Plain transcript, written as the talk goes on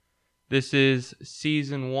This is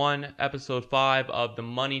season 1, episode 5 of the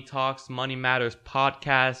Money Talks, Money Matters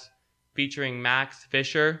podcast featuring Max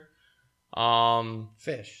Fisher.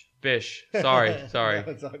 Fish. Sorry. No,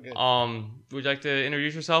 it's all good. Would you like to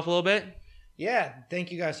introduce yourself a little bit? Yeah,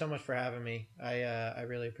 thank you guys so much for having me. I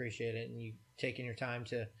really appreciate it, and you taking your time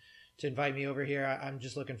to invite me over here. I'm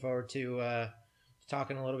just looking forward to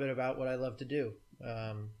talking a little bit about what I love to do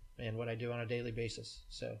and what I do on a daily basis.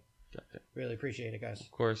 So really appreciate it, guys. Of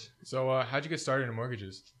course. So how'd you get started in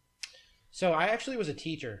mortgages? So I actually was a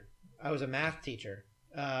teacher. I was a math teacher.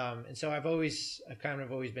 And so I've kind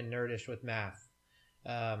of always been nerdish with math.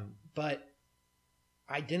 But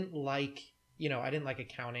I didn't like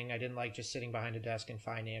accounting. I didn't like just sitting behind a desk and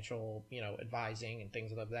financial, advising and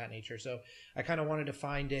things of that nature. So I kind of wanted to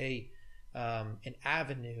find an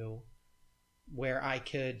avenue where I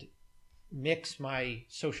could mix my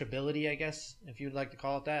sociability, I guess, if you'd like to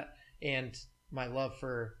call it that, and my love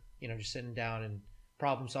for, just sitting down and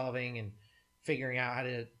problem solving and figuring out how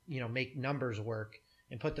to, make numbers work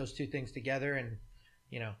and put those two things together. And,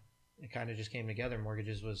 it kind of just came together.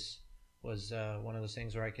 Mortgages was one of those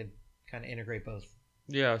things where I could kind of integrate both.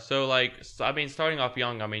 Yeah. So starting off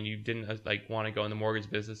young, you didn't want to go in the mortgage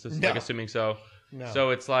business. This is No. assuming so. No. So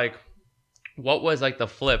it's what was the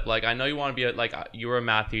flip? I know you want to be you were a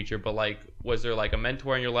math teacher, but was there a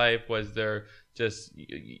mentor in your life? Was there just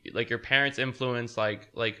your parents' influence?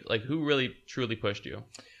 Who really truly pushed you?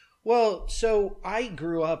 Well, so I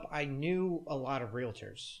grew up, I knew a lot of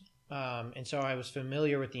realtors. And so I was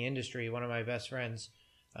familiar with the industry. One of my best friends,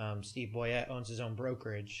 Steve Boyette, owns his own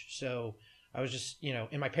brokerage. So I was just,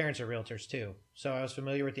 and my parents are realtors too. So I was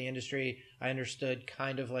familiar with the industry. I understood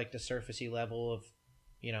kind of the surfacey level of,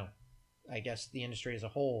 I guess the industry as a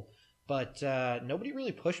whole. But nobody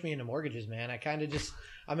really pushed me into mortgages, man.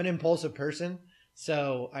 I'm an impulsive person.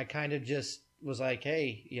 So I kind of just was like,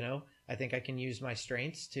 hey, I think I can use my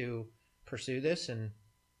strengths to pursue this, and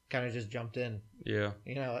kind of just jumped in. Yeah.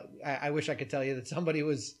 I wish I could tell you that somebody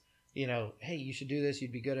was, hey, you should do this,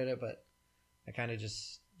 you'd be good at it, but I kind of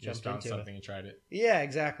just jumped into something it. and tried it. Yeah,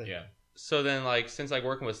 exactly. Yeah. So then, since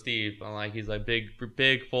working with Steve, he's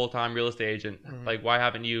big full-time real estate agent. Mm-hmm. Why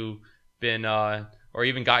haven't you been or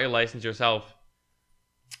even got your license yourself?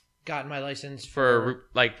 Gotten my license for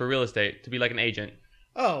real estate to be an agent?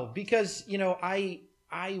 Oh, because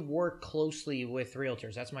I work closely with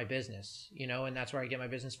realtors. That's my business, and that's where I get my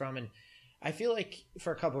business from. And I feel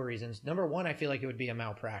for a couple of reasons. Number one, I feel like it would be a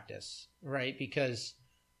malpractice, right? Because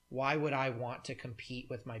why would I want to compete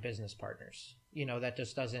with my business partners?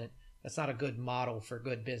 That's not a good model for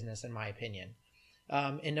good business, in my opinion.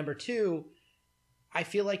 And number two, I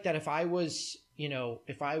feel that if I was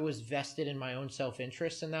vested in my own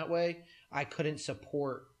self-interest in that way, I couldn't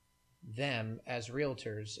support them as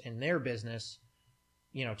realtors in their business,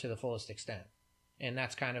 to the fullest extent. And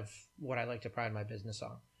that's kind of what I like to pride my business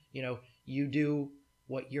on. You do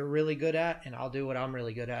what you're really good at, and I'll do what I'm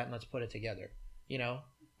really good at, and let's put it together.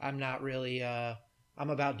 I'm not really, I'm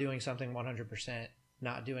about doing something 100%,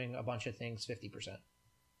 not doing a bunch of things 50%.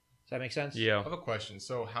 Does that make sense? Yeah. I have a question.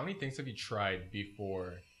 So how many things have you tried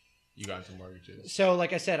before you got into mortgages? So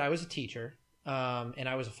like I said, I was a teacher, and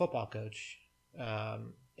I was a football coach.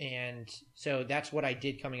 And so that's what I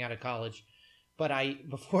did coming out of college. But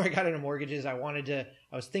before I got into mortgages, I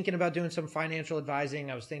was thinking about doing some financial advising.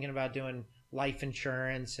 I was thinking about doing life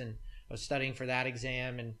insurance, and I was studying for that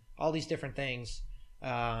exam and all these different things.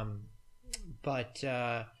 But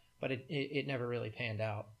it never really panned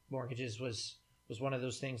out. Mortgages was one of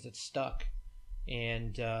those things that stuck,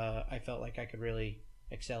 and I felt like I could really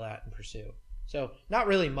excel at and pursue. So not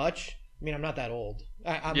really much. I'm not that old.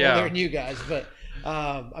 I'm older than you guys, but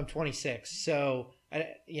I'm 26. So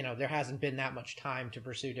there hasn't been that much time to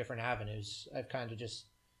pursue different avenues. I've kind of just,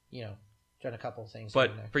 done a couple of things.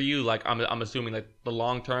 But for you, I'm assuming the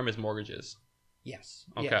long term is mortgages. Yes.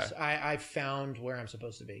 Okay. Yes. I've found where I'm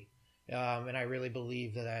supposed to be. And I really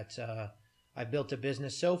believe that I built a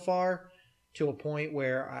business so far to a point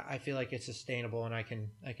where I feel like it's sustainable, and I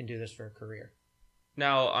can do this for a career.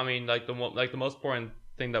 Now, the most important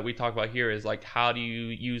thing that we talk about here is how do you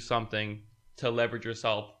use something to leverage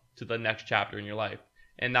yourself to the next chapter in your life?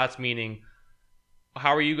 And that's meaning,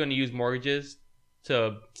 how are you going to use mortgages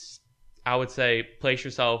to, I would say, place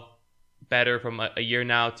yourself better from a year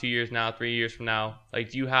now, 2 years now, 3 years from now? Do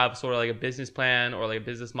you have sort of a business plan or a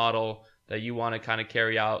business model that you want to kind of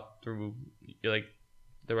carry out through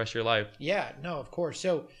the rest of your life? Yeah, no, of course.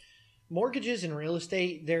 So mortgages and real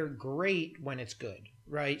estate, they're great when it's good,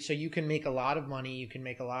 right? So you can make a lot of money, you can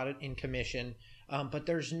make a lot in commission, but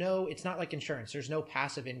it's not like insurance. There's no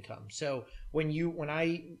passive income. So when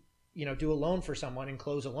I do a loan for someone and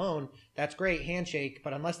close a loan, that's great, handshake.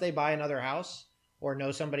 But unless they buy another house or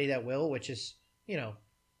know somebody that will, which is,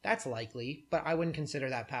 that's likely, but I wouldn't consider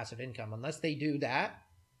that passive income. Unless they do that,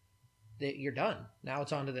 you're done. Now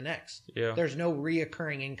it's on to the next. Yeah. There's no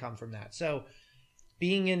reoccurring income from that. So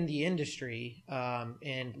being in the industry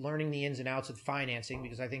and learning the ins and outs of financing,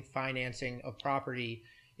 because I think financing of property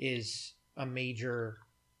is a major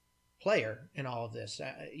player in all of this.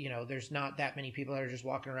 There's not that many people that are just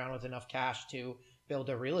walking around with enough cash to build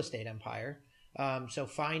a real estate empire. So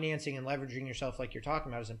financing and leveraging yourself like you're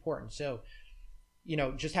talking about is important. So,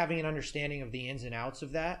 just having an understanding of the ins and outs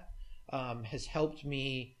of that has helped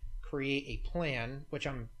me create a plan, which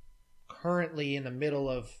I'm currently in the middle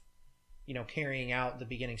of, carrying out the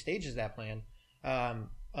beginning stages of that plan,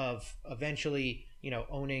 of eventually,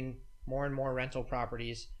 owning more and more rental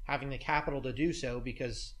properties, having the capital to do so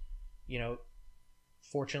because,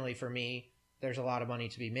 fortunately for me, there's a lot of money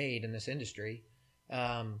to be made in this industry.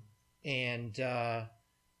 And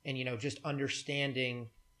just understanding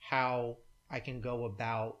how I can go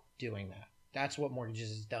about doing that. That's what mortgages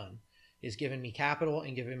has done, is given me capital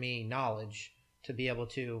and given me knowledge to be able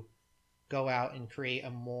to go out and create a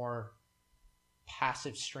more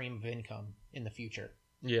passive stream of income in the future.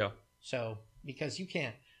 Yeah. So, because you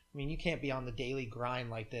can't be on the daily grind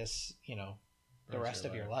like this, the rest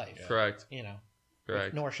of your life. Yeah. Correct.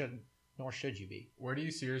 Correct. Nor should you be. Where do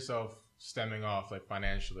you see yourself stemming off, like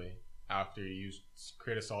financially, after you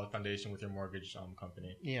create a solid foundation with your mortgage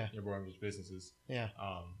company? Yeah. Your mortgage businesses. Yeah.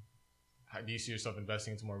 How do you see yourself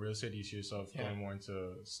investing into more real estate? Do you see yourself going more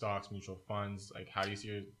into stocks, mutual funds? Like, how do you see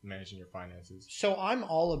you managing your finances? So I'm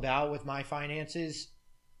all about, with my finances,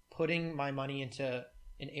 putting my money into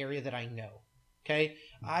an area that I know. Okay.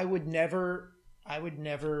 I would never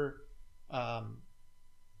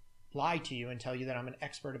lie to you and tell you that I'm an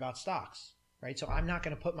expert about stocks. Right. So I'm not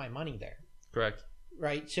going to put my money there. Correct.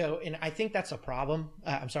 Right. So, and I think that's a problem.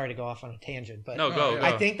 I'm sorry to go off on a tangent, but go.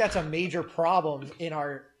 I think that's a major problem in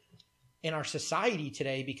our society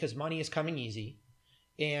today, because money is coming easy.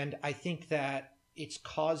 And I think that it's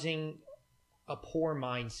causing a poor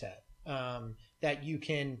mindset, that you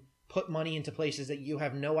can put money into places that you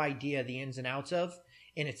have no idea the ins and outs of,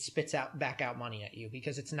 and it spits back out money at you,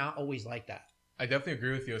 because it's not always like that. I definitely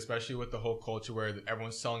agree with you, especially with the whole culture where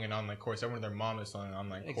everyone's selling an online course. Everyone and their mom is selling an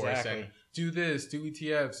online course. And do this, do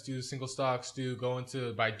ETFs, do single stocks,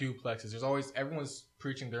 buy duplexes. There's always, everyone's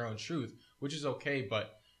preaching their own truth, which is okay.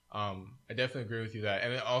 But I definitely agree with you that.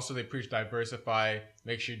 And then also they preach diversify,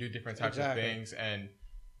 make sure you do different types of things. And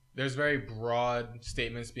there's very broad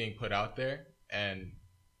statements being put out there. And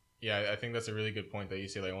yeah, I think that's a really good point that you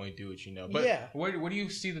say, like, only do what you know. But where do you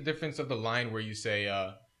see the difference of the line where you say,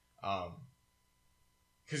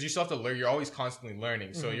 because you still have to learn, you're always constantly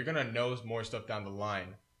learning. So you're going to know more stuff down the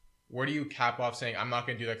line. Where do you cap off saying, I'm not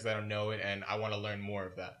going to do that because I don't know it and I want to learn more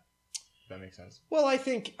of that? If that makes sense. Well, I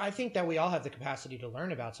think that we all have the capacity to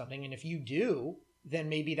learn about something. And if you do, then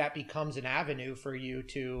maybe that becomes an avenue for you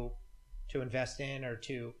to invest in, or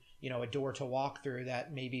to, a door to walk through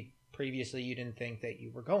that maybe previously you didn't think that you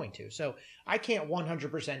were going to. So I can't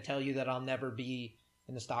 100% tell you that I'll never be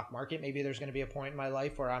in the stock market. Maybe there's going to be a point in my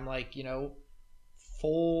life where I'm like,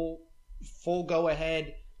 full go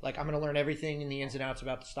ahead, like I'm going to learn everything in the ins and outs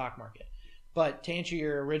about the stock market. But to answer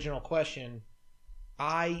your original question,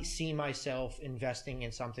 I see myself investing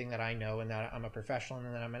in something that I know and that I'm a professional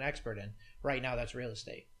and that I'm an expert in. Right now, that's real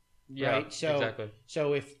estate. Yeah, right? So, exactly.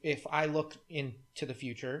 So if I look into the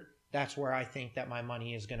future, that's where I think that my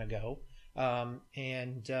money is going to go.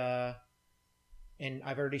 And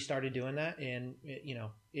I've already started doing that. And,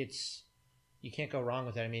 you can't go wrong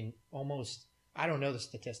with it. I mean, I don't know the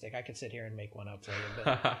statistic. I could sit here and make one up for you,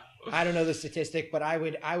 but I don't know the statistic, but I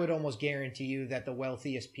would almost guarantee you that the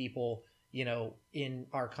wealthiest people, in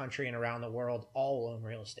our country and around the world all own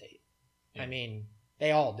real estate. Yeah. I mean,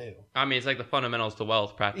 they all do. I mean, it's like the fundamentals to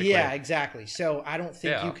wealth practically. Yeah, exactly. So I don't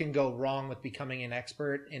think you can go wrong with becoming an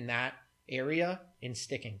expert in that area and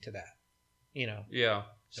sticking to that, Yeah.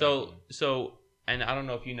 So, and I don't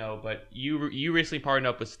know if you know, but you recently partnered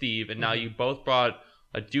up with Steve, and now you both brought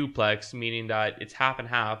a duplex, meaning that it's half and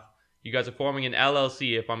half. You guys are forming an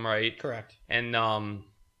LLC, if I'm right. Correct. And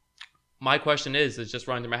my question is just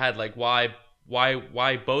running through my head, like, why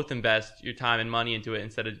both invest your time and money into it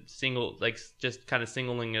instead of just kind of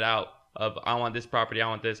singling it out of, I want this property, I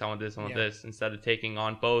want this, I want this, I want this, instead of taking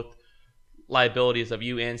on both liabilities of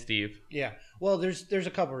you and Steve? Yeah. Well, there's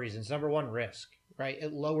a couple reasons. Number one, risk, right?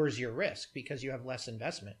 It lowers your risk because you have less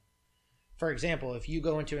investment. For example, if you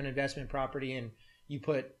go into an investment property and you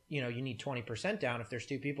put, you need 20% down. If there's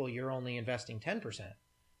two people, you're only investing 10%. If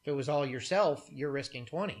it was all yourself, you're risking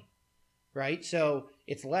 20. right? So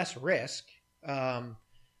it's less risk.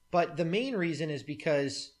 But the main reason is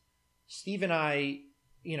because Steve and I,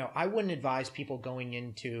 I wouldn't advise people going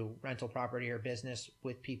into rental property or business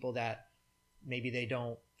with people that maybe they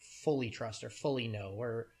don't fully trust or fully know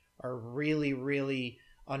or really, really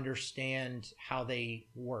understand how they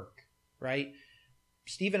work, right?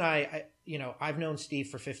 Steve and I've known Steve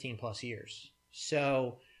for 15 plus years.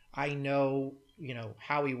 So I know,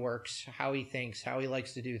 how he works, how he thinks, how he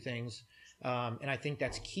likes to do things. And I think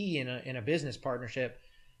that's key in a business partnership.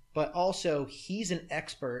 But also, he's an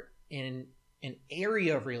expert in an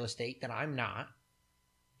area of real estate that I'm not.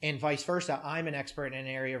 And vice versa, I'm an expert in an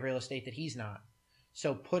area of real estate that he's not.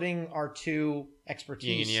 So putting our two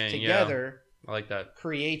expertise together, I like that,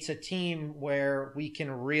 creates a team where we can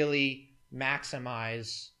really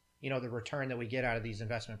maximize, the return that we get out of these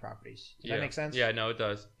investment properties. Does that make sense? Yeah, no, it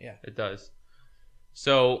does. Yeah, it does.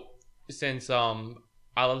 So since I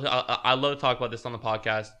love to talk about this on the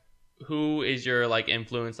podcast, who is your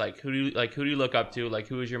influence? Who do you look up to?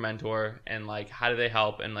 Who is your mentor, and how do they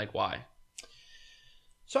help, and why?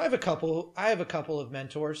 So I have a couple of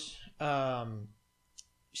mentors.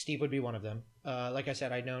 Steve would be one of them. Like I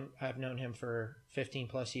said, I've known him for 15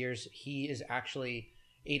 plus years. He is actually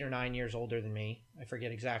 8 or 9 years older than me. I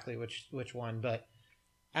forget exactly which one, but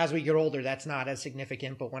as we get older, that's not as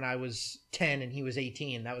significant. But when I was 10 and he was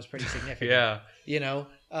 18, that was pretty significant. Yeah.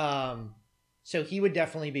 So he would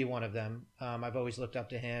definitely be one of them. I've always looked up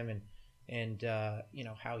to him and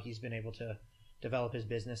how he's been able to develop his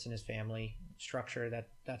business and his family structure.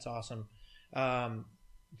 That's awesome.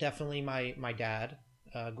 Definitely my dad.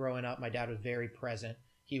 Growing up, my dad was very present.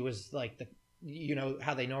 He was like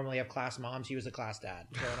how they normally have class moms. He was a class dad,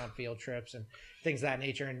 going on field trips and things of that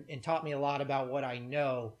nature, and taught me a lot about what I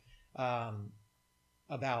know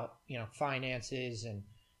about finances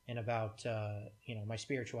and about my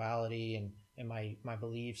spirituality and my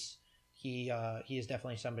beliefs. He is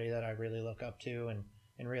definitely somebody that I really look up to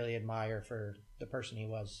and really admire for the person he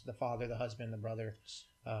was, the father, the husband, the brother,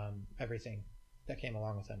 everything that came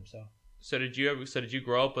along with him. So did you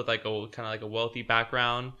grow up with a wealthy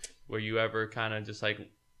background? Were you ever kind of just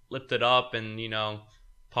lifted up and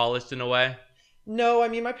polished in a way? No, I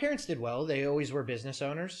mean, my parents did well. They always were business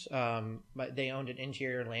owners. But they owned an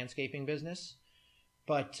interior landscaping business.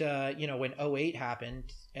 But when 2008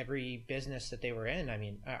 happened, every business that they were in, I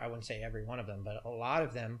mean, I wouldn't say every one of them, but a lot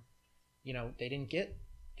of them, they didn't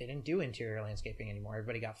do interior landscaping anymore.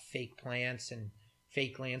 Everybody got fake plants and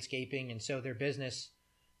fake landscaping, and so their business,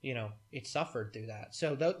 it suffered through that.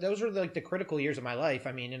 So those were the critical years of my life.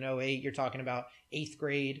 I mean, in 2008, you're talking about 8th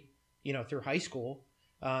grade, through high school.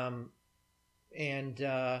 But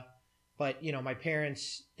my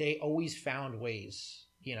parents, they always found ways,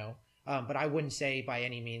 but I wouldn't say by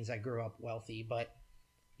any means I grew up wealthy, but,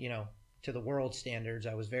 to the world standards,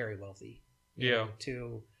 I was very wealthy. Yeah.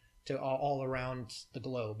 To all around the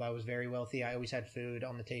globe, I was very wealthy. I always had food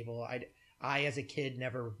on the table. I as a kid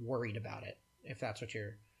never worried about it, if that's what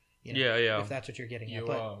you're, if that's what you're getting at.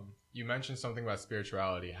 But you mentioned something about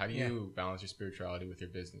spirituality. How do you balance your spirituality with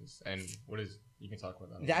your business? And you can talk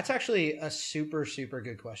about that. That's actually a super, super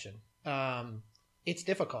good question. It's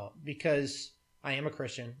difficult because I am a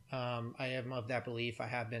Christian. I am of that belief. I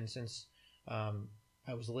have been since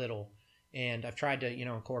I was little. And I've tried to,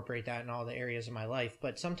 incorporate that in all the areas of my life.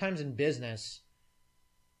 But sometimes in business,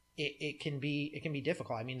 it can be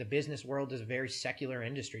difficult. I mean, the business world is a very secular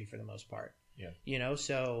industry for the most part. Yeah.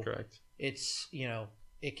 So correct. It's,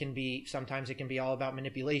 sometimes it can be all about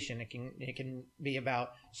manipulation. It can be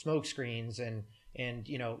about smoke screens and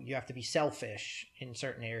you have to be selfish in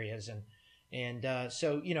certain areas.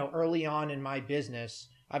 So early on in my business,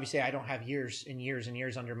 obviously I don't have years and years and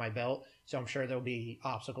years under my belt. So I'm sure there'll be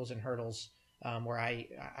obstacles and hurdles where I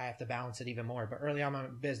have to balance it even more. But early on in my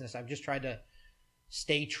business, I've just tried to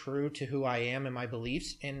stay true to who I am and my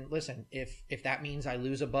beliefs. And listen, if that means I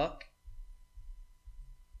lose a buck,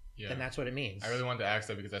 then that's what it means. I really wanted to ask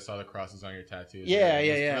that because I saw the crosses on your tattoos. Yeah.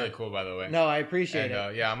 It's really cool, by the way. No, I appreciate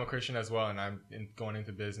it. I'm a Christian as well, and I'm going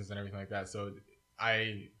into business and everything like that. So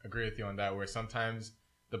I agree with you on that, where sometimes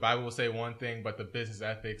the Bible will say one thing, but the business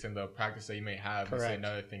ethics and the practice that you may have will say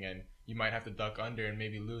another thing, and you might have to duck under and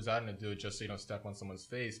maybe lose out and do it just so you don't step on someone's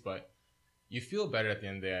face. But you feel better at the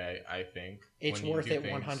end of the day, I think. It's worth it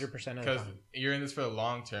 100% of the time. Because you're in this for the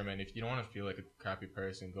long term, and if you don't want to feel like a crappy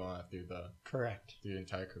person going on through the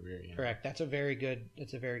entire career. Correct. That's a very good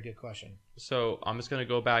question. So I'm just going to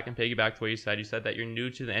go back and piggyback to what you said. You said that you're new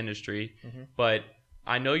to the industry, but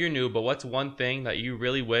I know you're new, but what's one thing that you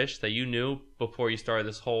really wish that you knew before you started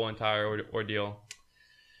this whole entire ordeal?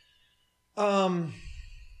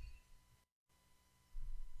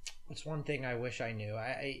 What's one thing I wish I knew?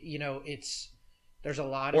 There's a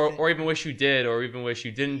lot or even wish you did, or even wish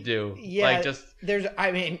you didn't do. Yeah,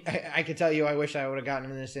 I could tell you I wish I would have gotten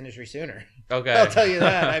in this industry sooner. Okay. I'll tell you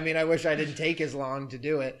that. I wish I didn't take as long to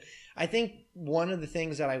do it. I think one of the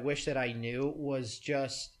things that I wish that I knew was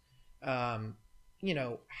just, how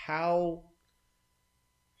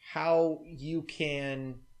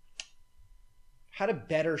to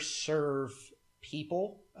better serve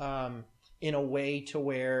people in a way to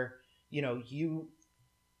where, you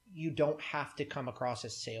don't have to come across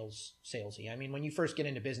as salesy. I mean, when you first get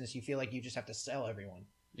into business, you feel like you just have to sell everyone.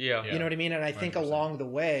 Yeah. You know what I mean? And I think 100%. Along the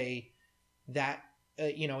way that,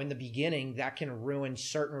 in the beginning, that can ruin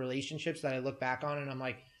certain relationships that I look back on and I'm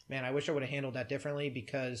like, man, I wish I would have handled that differently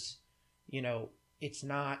because, it's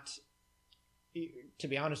not, to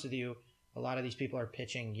be honest with you, a lot of these people are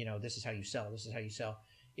pitching, this is how you sell. This is how you sell.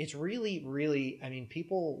 It's really, really,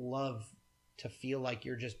 people love to feel like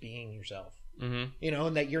you're just being yourself. Mm-hmm.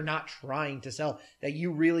 And that you're not trying to sell, that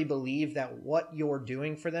you really believe that what you're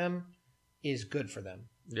doing for them is good for them.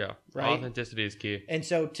 Yeah. Right. Authenticity is key. And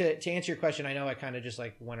so to answer your question, I know I kind of just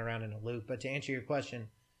went around in a loop, but to answer your question,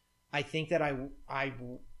 I think that I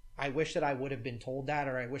wish that I would have been told that,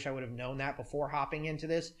 or I wish I would have known that before hopping into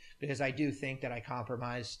this, because I do think that I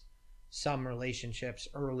compromised some relationships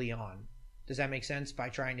early on. Does that make sense? By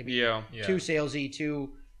trying to be too salesy,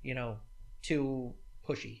 too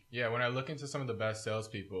pushy. Yeah, when I look into some of the best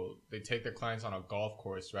salespeople, they take their clients on a golf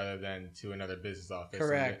course rather than to another business office.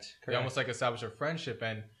 Correct. They almost establish a friendship,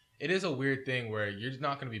 and it is a weird thing where you're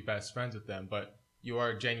not going to be best friends with them, but you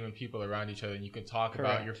are genuine people around each other, and you can talk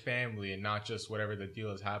about your family and not just whatever the deal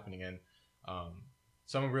is happening. And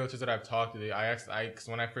some of the realtors that I've talked to, because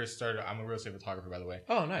when I first started, I'm a real estate photographer, by the way.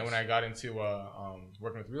 Oh, nice. And when I got into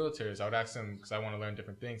working with realtors, I would ask them, because I want to learn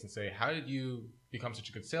different things, and say, how did you become such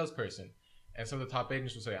a good salesperson? And some of the top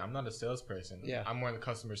agents will say, I'm not a salesperson. Yeah. I'm more in the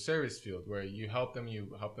customer service field where you help them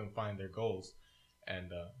find their goals.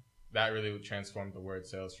 And that really would transform the word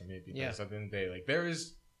sales for me, because at the end of the day, there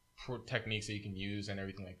is techniques that you can use and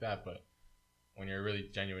everything like that. But when you're a really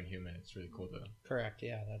genuine human, it's really cool to. Correct.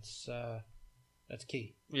 Yeah. That's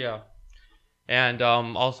key. Yeah. And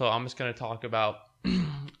also, I'm just going to talk about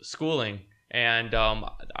schooling. And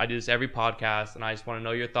I do this every podcast, and I just want to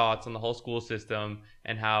know your thoughts on the whole school system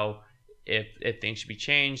and how if things should be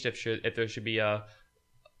changed, if there should be a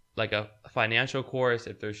financial course,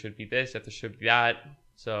 if there should be this, if there should be that.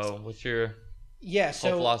 So what's your whole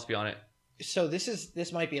philosophy on it? So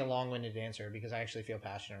this might be a long-winded answer because I actually feel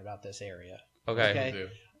passionate about this area. Okay.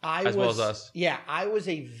 As well as us. Yeah, I was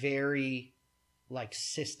a very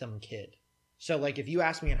system kid. So if you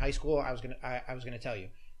asked me in high school, I was gonna tell you,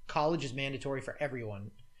 college is mandatory for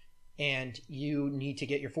everyone. And you need to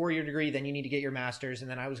get your 4-year degree, then you need to get your master's, and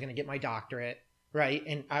then I was going to get my doctorate, right?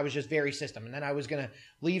 And I was just very system. And then I was going to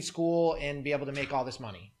leave school and be able to make all this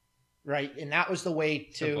money, right? And that was the way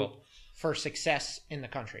for success in the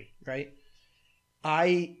country, right?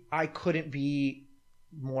 I couldn't be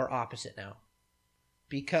more opposite now,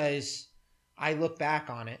 because I look back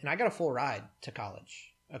on it, and I got a full ride to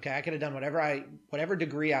college. Okay, I could have done whatever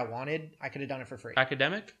degree I wanted. I could have done it for free.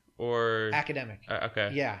 Academic? Or academic.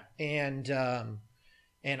 Okay. Yeah. And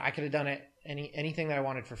I could have done it anything that I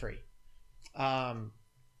wanted for free.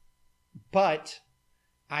 But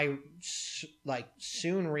I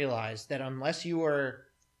soon realized that unless you were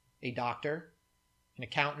a doctor, an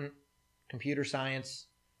accountant, computer science,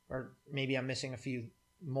 or maybe I'm missing a few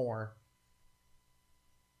more,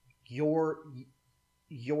 you're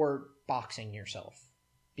boxing yourself,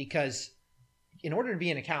 because in order to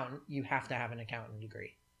be an accountant, you have to have an accountant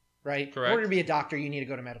degree. Right? Correct. In order to be a doctor, you need to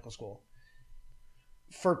go to medical school.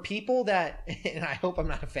 For people that, and I hope I'm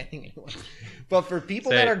not offending anyone, but for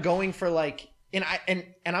people that are going for and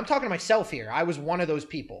I'm talking to myself here. I was one of those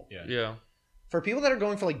people. Yeah. For people that are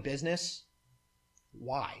going for business,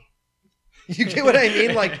 why? You get what I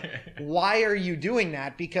mean? Why are you doing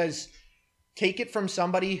that? Because take it from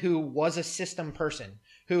somebody who was a system person,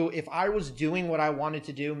 who, if I was doing what I wanted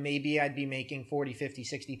to do, maybe I'd be making $40,000,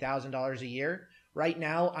 $50,000, $60,000 a year. Right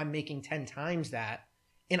now, I'm making 10 times that,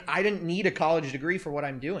 and I didn't need a college degree for what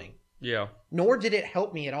I'm doing. Yeah. Nor did it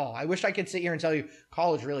help me at all. I wish I could sit here and tell you,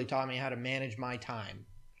 college really taught me how to manage my time.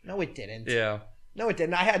 No, it didn't. Yeah. No, it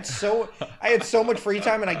didn't. I had so much free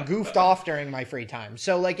time, and I goofed off during my free time.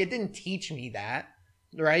 So, it didn't teach me that,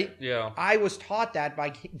 right? Yeah. I was taught that by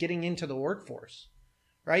getting into the workforce,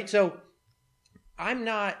 right? So, I'm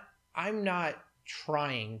not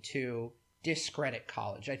trying to discredit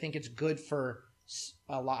college. I think it's good for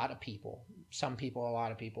a lot of people, a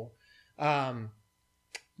lot of people.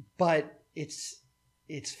 But it's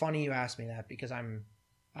funny you asked me that, because I'm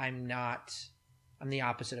I'm the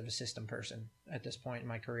opposite of a system person at this point in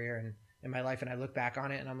my career and in my life. And I look back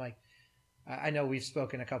on it and I'm like, I know we've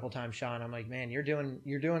spoken a couple times, Sean. I'm like, man, you're doing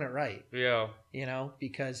it right. Yeah. You know,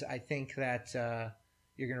 because I think that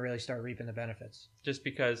you're going to really start reaping the benefits. Just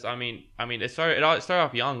because, I mean, it started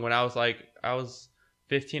off young when I was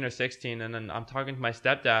 15 or 16, and then I'm talking to my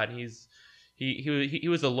stepdad. He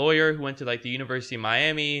was a lawyer who went to like the University of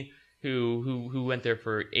Miami, who went there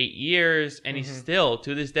for 8 years, and he's still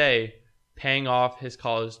to this day paying off his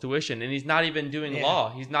college tuition, and he's not even doing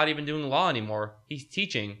law. He's not even doing law anymore. He's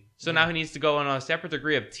teaching. So now he needs to go on a separate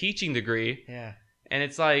degree of teaching degree. Yeah. And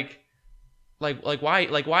it's like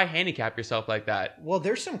why handicap yourself like that? Well,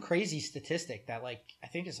 there's some crazy statistic that like I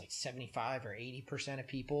think it's like 75 or 80% of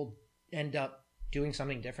people end up doing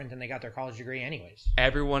something different than they got their college degree anyways.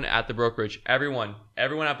 Everyone at the brokerage, everyone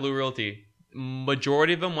at Blue Realty,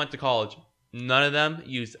 majority of them went to college. None of them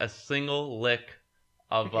used a single lick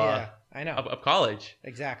of I know. Of college.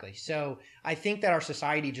 Exactly. So I think that our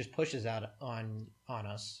society just pushes that on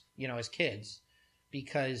us, you know, as kids,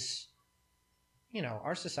 because, you know,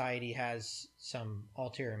 our society has some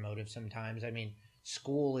ulterior motives sometimes. I mean,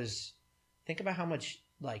 think about how much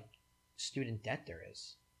like student debt there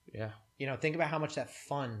is. Yeah. You know, think about how much that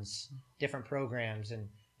funds different programs and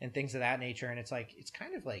things of that nature. And it's like, it's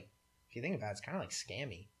kind of like, if you think about it, it's kind of like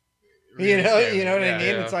scammy. Really you know what scammy. I mean?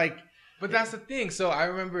 Yeah. It's like, But that's the thing. So I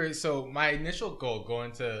remember, my initial goal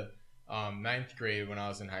going to ninth grade when I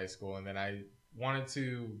was in high school, and then I wanted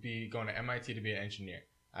to be going to MIT to be an engineer.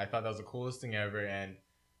 I thought that was the coolest thing ever. And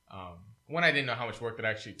one, I didn't know how much work it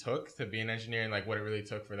actually took to be an engineer and like what it really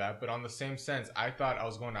took for that. But on the same sense, I thought I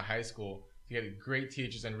was going to high school to get great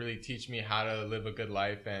teachers and really teach me how to live a good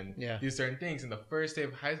life and do certain things. And the first day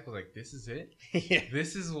of high school, like, this is it? yeah.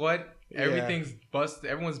 This is what everything's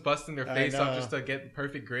everyone's busting their face off just to get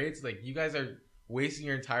perfect grades. Like, you guys are wasting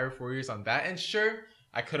your entire 4 years on that. And sure,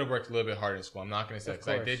 I could have worked a little bit harder in school. I'm not going to say, because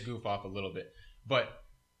I did goof off a little bit. But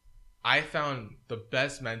I found the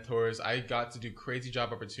best mentors. I got to do crazy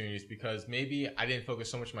job opportunities because maybe I didn't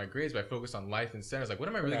focus so much on my grades, but I focused on life instead. I was like, what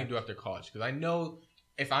am I really going to do after college? Because I know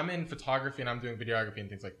if I'm in photography and I'm doing videography and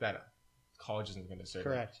things like that, college isn't going to serve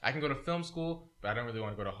me. I can go to film school, but I don't really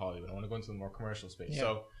want to go to Hollywood. I want to go into the more commercial space. Yeah.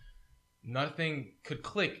 So nothing could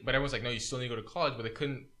click, but everyone's like, no, you still need to go to college, but they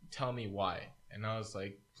couldn't tell me why. And I was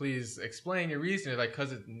like, please explain your reason. Like,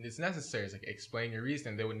 because it's necessary. It's like, explain your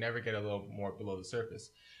reason. They would never get a little more below the surface.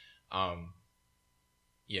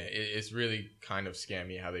 It's really kind of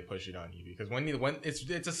scammy how they push it on you, because when it's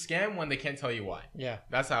a scam when they can't tell you why. Yeah.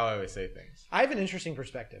 That's how I always say things. I have an interesting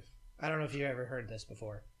perspective. I don't know if you ever heard this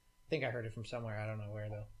before. I think I heard it from somewhere. I don't know where,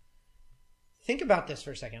 though. Think about this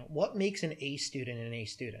for a second. What makes an A student an A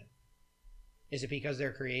student? Is it because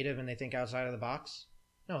they're creative and they think outside of the box?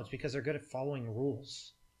 No, it's because they're good at following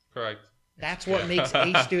rules. Correct. That's what makes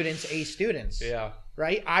A students A students. Yeah.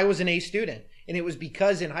 Right? I was an A student. And it was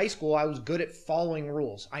because in high school I was good at following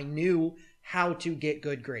rules. I knew how to get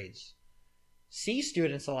good grades. C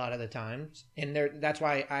students a lot of the times, and that's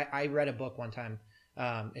why I read a book one time.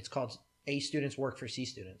 It's called A Students Work for C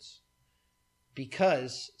Students.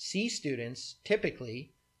 Because C students,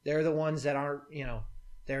 typically, they're the ones that aren't, you know,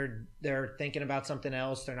 they're thinking about something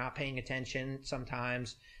else. They're not paying attention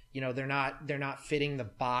sometimes. You know, they're not fitting the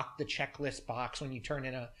checklist box when you turn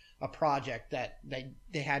in a project that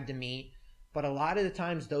they had to meet. But a lot of the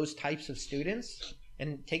times those types of students,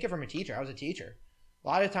 and take it from a teacher, I was a teacher. A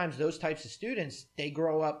lot of times those types of students, they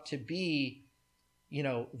grow up to be, you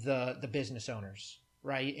know, the business owners,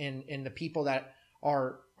 right? And the people that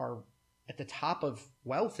are at the top of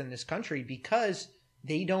wealth in this country, because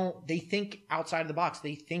they think outside of the box.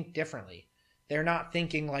 They think differently. They're not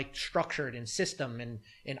thinking like structured and system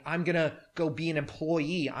and I'm going to go be an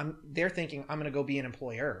employee. They're thinking I'm going to go be an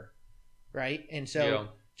employer. Right. And so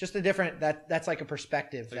just a different, that's like a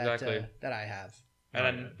perspective that I have. And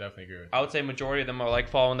I definitely agree with that. I would say majority of them are like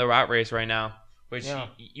following the rat race right now, which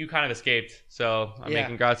you kind of escaped. So I mean,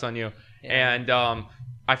 congrats on you. Yeah. And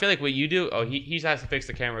I feel like what you do, he has to fix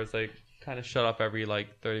the camera. It's like kind of shut up every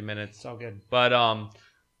like 30 minutes. It's all good. But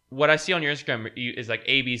what I see on your Instagram is like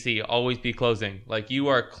ABC, always be closing. Like you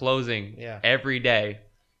are closing every day.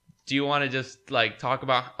 Do you want to just like talk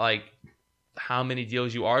about like how many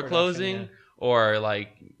deals you are closing, or like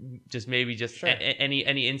just maybe just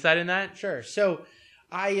any insight in that? Sure. So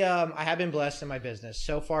I have been blessed in my business.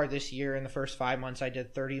 So far this year, in the first 5 months, I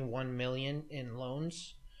did 31 million in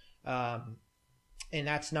loans. And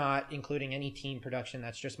that's not including any team production.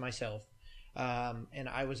 That's just myself. And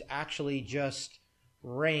I was actually just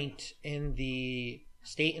ranked in the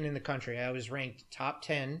state and in the country. I was ranked top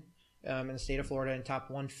 10 in the state of Florida and top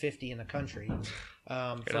 150 in the country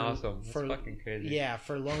Awesome. That's fucking crazy. Yeah,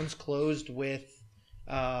 for loans closed with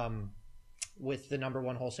the number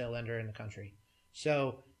one wholesale lender in the country.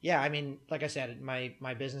 So yeah, I mean, like I said,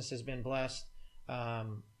 my business has been blessed.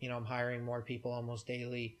 I'm hiring more people almost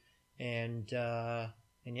daily, and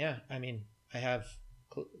yeah, I mean, I have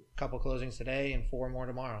a couple closings today and 4 more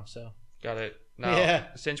tomorrow. So got it. Now,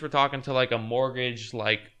 since we're talking to like a mortgage,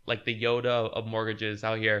 like the Yoda of mortgages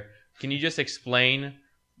out here, can you just explain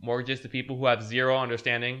mortgages to people who have zero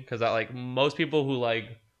understanding? Because like most people who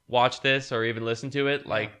like watch this or even listen to it,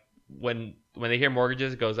 like when they hear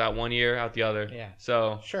mortgages, it goes out one ear, out the other. Yeah.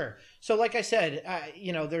 So sure. So like I said,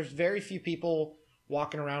 there's very few people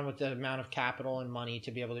walking around with the amount of capital and money to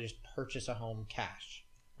be able to just purchase a home cash,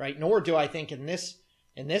 right? Nor do I think in this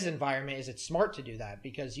environment is it smart to do that,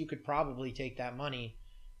 because you could probably take that money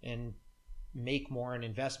and make more in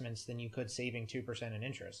investments than you could saving 2% in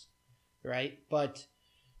interest, right? But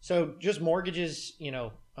so just mortgages,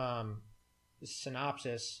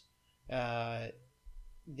 synopsis,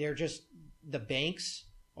 they're just, the banks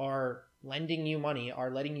are lending you money,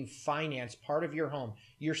 are letting you finance part of your home.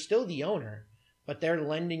 You're still the owner, but they're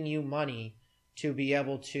lending you money to be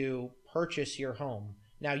able to purchase your home.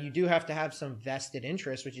 Now, you do have to have some vested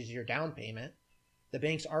interest, which is your down payment. The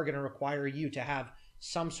banks are going to require you to have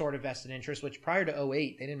some sort of vested interest, which prior to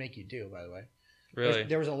 2008, they didn't make you do, by the way. Really?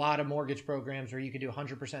 There was a lot of mortgage programs where you could do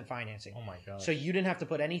 100% financing. Oh my God. So you didn't have to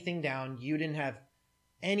put anything down. You didn't have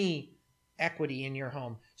any equity in your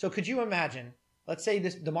home. So could you imagine, let's say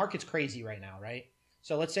the market's crazy right now, right?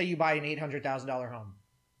 So let's say you buy an $800,000 home,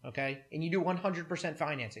 okay? And you do 100%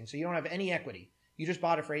 financing. So you don't have any equity. You just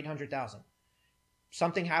bought it for $800,000.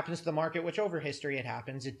 Something happens to the market, which over history it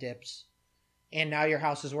happens, it dips. And now your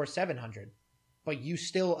house is worth $700,000, but you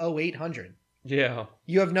still owe $800,000. Yeah.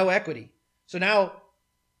 You have no equity. So now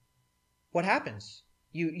what happens?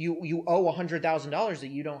 You owe $100,000 that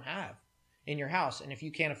you don't have in your house. And if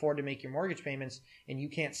you can't afford to make your mortgage payments and you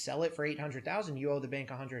can't sell it for $800,000, you owe the bank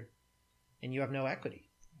 $100,000 and you have no equity.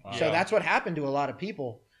 Wow. So that's what happened to a lot of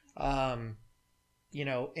people. And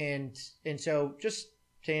so just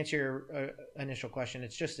to answer your initial question,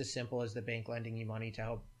 it's just as simple as the bank lending you money to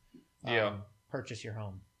help purchase your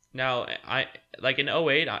home. Now, I like in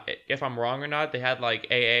 2008, if I'm wrong or not, they had like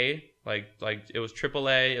AA, like it was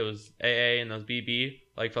AAA, it was AA, and those BB,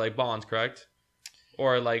 like for like bonds, correct?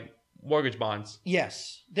 Or like mortgage bonds.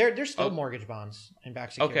 Yes, they're still mortgage bonds and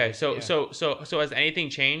backed securities. Okay, so has anything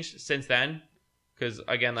changed since then? Because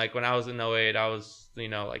again, like when I was in 2008, I was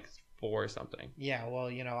like 4 or something. Yeah, well,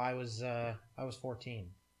 I was 14.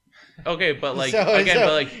 Okay, but like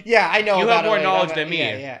yeah, I know you about have more 08. knowledge than me.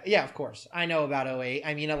 Yeah, of course, I know about 08.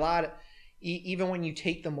 I mean, a lot. Even when you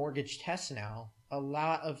take the mortgage test now, a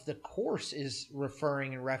lot of the course is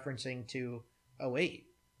referring and referencing to 08.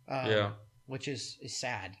 Which is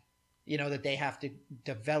sad. That they have to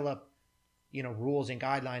develop, rules and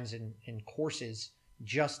guidelines and courses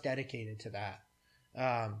just dedicated to that.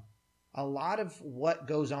 A lot of what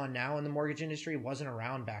goes on now in the mortgage industry wasn't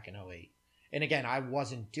around back in 08. And again, I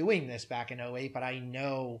wasn't doing this back in 08, but I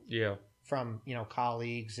know from,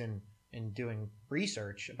 colleagues and doing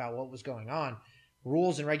research about what was going on,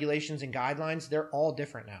 rules and regulations and guidelines, they're all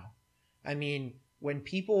different now. I mean, when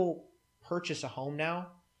people purchase a home now,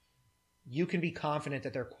 you can be confident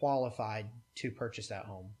that they're qualified to purchase that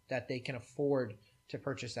home, that they can afford to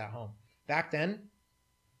purchase that home. Back then,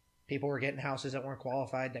 people were getting houses that weren't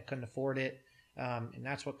qualified, that couldn't afford it. And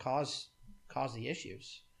that's what caused the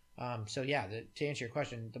issues. So yeah, to answer your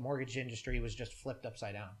question, the mortgage industry was just flipped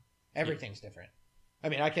upside down. Everything's different. I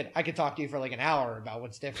mean, I could talk to you for like an hour about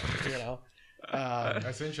what's different,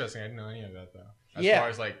 That's interesting. I didn't know any of that though. As far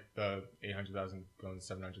as like the 800,000 going to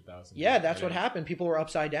 700,000. Yeah, that's what happened. People were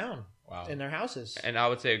upside down in their houses. And I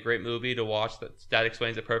would say a great movie to watch that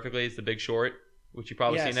explains it perfectly is The Big Short, which you've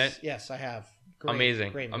probably seen it. Yes, I have.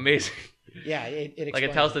 Amazing. Great Amazing. Yeah, it like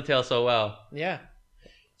it tells the tale so well. Yeah.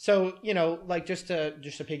 So, like just to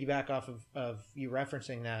piggyback off of you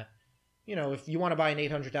referencing that, if you want to buy an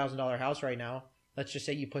 $800,000 house right now, let's just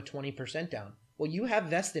say you put 20% down. Well, you have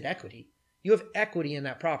vested equity. You have equity in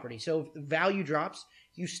that property. So if the value drops,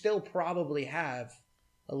 you still probably have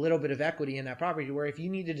a little bit of equity in that property where if you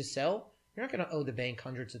needed to sell, you're not going to owe the bank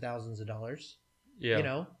hundreds of thousands of dollars.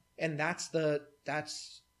 Yeah. And that's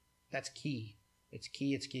key. It's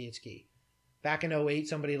key. Back in 2008,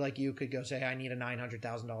 somebody like you could go say, I need a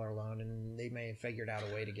 $900,000 loan, and they may have figured out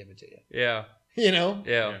a way to give it to you. Yeah.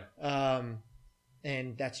 Yeah.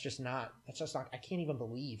 And that's just not, I can't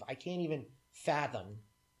even fathom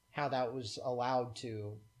how that was allowed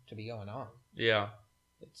to be going on. Yeah.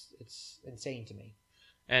 It's insane to me.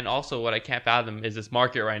 And also what I can't fathom is this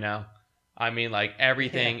market right now. I mean, like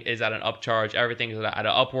everything is at an upcharge. Everything is at an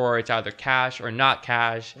upward. It's either cash or not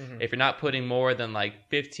cash. Mhm. If you're not putting more than like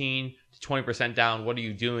 15 to 20% down, what are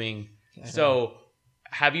you doing? So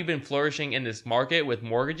have you been flourishing in this market with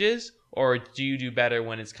mortgages, or do you do better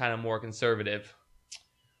when it's kind of more conservative?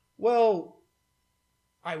 Well,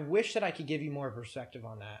 I wish that I could give you more perspective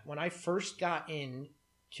on that. When I first got into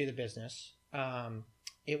the business,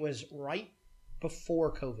 it was right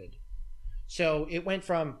before COVID. So it went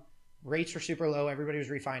from rates were super low. Everybody was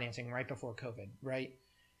refinancing right before COVID, right?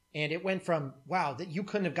 And it went from, wow, that you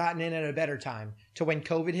couldn't have gotten in at a better time, to when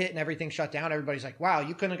COVID hit and everything shut down, everybody's like, wow,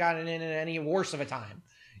 you couldn't have gotten in at any worse of a time,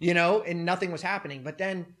 and nothing was happening. But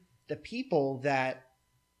then the people that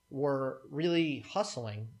were really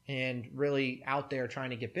hustling and really out there trying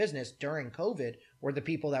to get business during COVID were the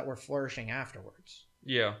people that were flourishing afterwards.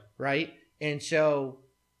 Yeah. Right. And so,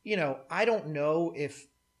 I don't know if,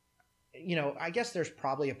 I guess there's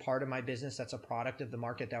probably a part of my business that's a product of the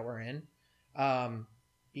market that we're in.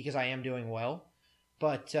 Because I am doing well,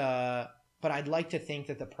 but I'd like to think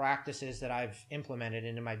that the practices that I've implemented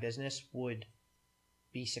into my business would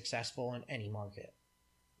be successful in any market,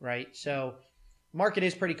 right? So market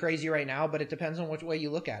is pretty crazy right now, but it depends on which way you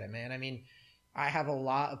look at it, man. I mean, I have a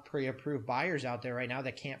lot of pre-approved buyers out there right now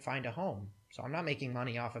that can't find a home, so I'm not making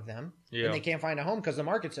money off of them, and they can't find a home because the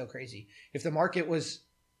market's so crazy. If the market was,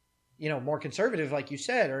 more conservative, like you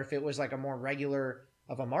said, or if it was like a more regular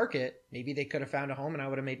of a market, maybe they could have found a home and I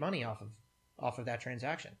would have made money off of that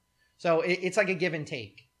transaction. So it's like a give and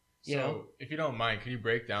take. So if you don't mind, can you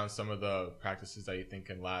break down some of the practices that you think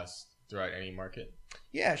can last throughout any market?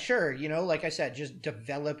 Yeah, sure. Like I said, just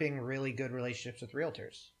developing really good relationships with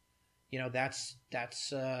realtors. That's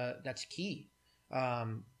key.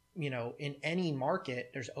 In any market,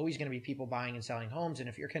 there's always going to be people buying and selling homes, and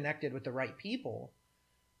if you're connected with the right people,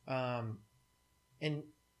 and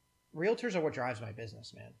realtors are what drives my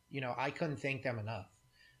business, man. I couldn't thank them enough.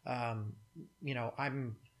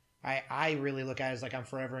 I really look at it as like I'm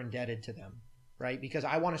forever indebted to them, right? Because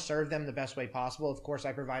I want to serve them the best way possible. Of course,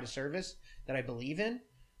 I provide a service that I believe in,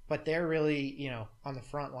 but they're really, on the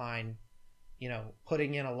front line,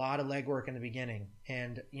 putting in a lot of legwork in the beginning.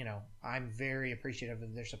 And, I'm very appreciative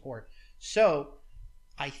of their support. So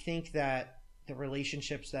I think that the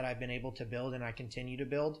relationships that I've been able to build and I continue to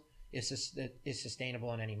build is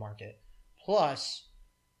sustainable in any market. Plus,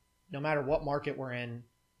 no matter what market we're in,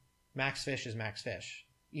 max fish is max fish.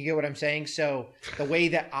 You get what I'm saying? So the way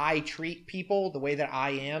that I treat people, the way that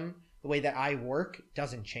I am, the way that I work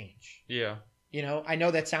doesn't change. Yeah. I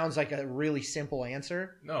know that sounds like a really simple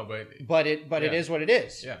answer. No, but it is what it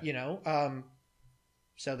is. Yeah.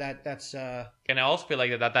 So that's And I also feel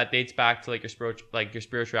like that dates back to like your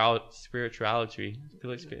spirituality. Spirituality.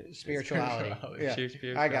 Yeah.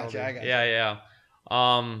 Spirituality. I got you. Yeah.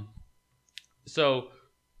 So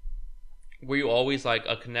were you always like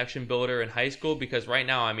a connection builder in high school? Because right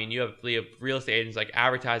now, I mean, you have real estate agents like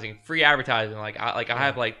free advertising. I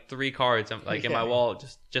have like 3 cards in my wall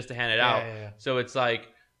just to hand it out. Yeah. So it's like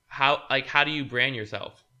how do you brand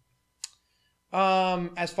yourself?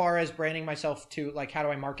 As far as branding myself to, like, how do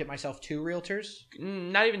I market myself to realtors?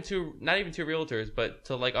 Not even to realtors, but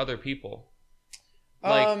to like other people.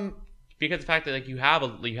 Because the fact that like you have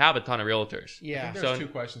a ton of realtors. Yeah. I think there's 2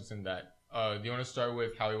 questions in that. Do you want to start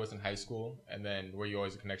with how it was in high school, and then were you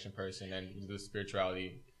always a connection person, and the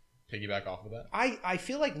spirituality piggyback off of that? I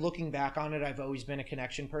feel like looking back on it, I've always been a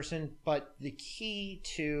connection person, but the key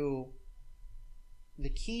to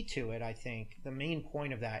it, I think, the main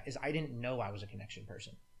point of that is I didn't know I was a connection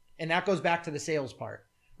person. And that goes back to the sales part,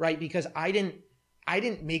 right? Because I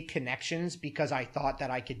didn't make connections because I thought that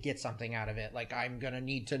I could get something out of it. Like, I'm going to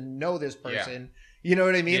need to know this person. Yeah. You know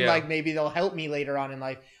what I mean? Yeah. Like, maybe they'll help me later on in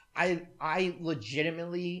life. I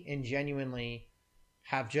legitimately and genuinely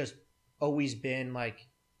have just always been like,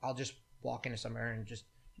 I'll just walk into somewhere and just,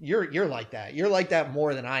 you're like that. You're like that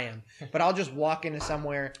more than I am. But I'll just walk into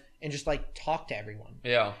somewhere and just like talk to everyone.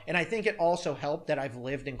 Yeah. And I think it also helped that I've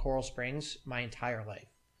lived in Coral Springs my entire life.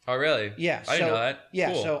 Oh, really? Yeah. I didn't know that.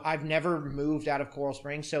 Yeah. Cool. So I've never moved out of Coral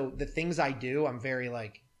Springs. So the things I do, I'm very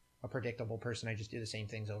like a predictable person. I just do the same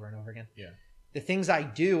things over and over again. Yeah. The things I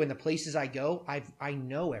do and the places I go, I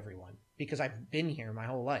know everyone because I've been here my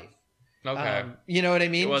whole life. Okay. You know what I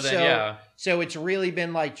mean? Well, then, yeah. So it's really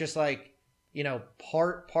been like, just like,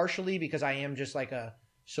 partially because I am just like a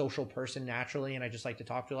social person naturally, and I just like to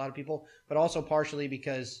talk to a lot of people, but also partially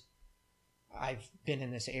because I've been in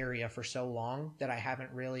this area for so long that I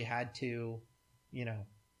haven't really had to,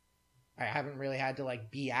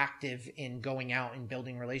 like be active in going out and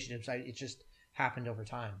building relationships. It just happened over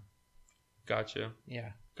time. Got you.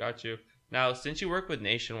 Yeah. Got you. Now, since you work with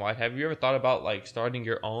Nationwide, have you ever thought about like starting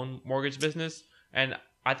your own mortgage business? And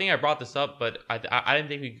I think I brought this up, but I didn't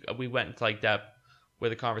think we went into like depth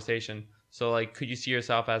with the conversation. So like, could you see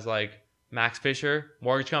yourself as like Max Fisher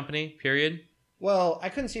Mortgage Company? Period. Well, I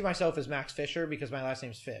couldn't see myself as Max Fisher because my last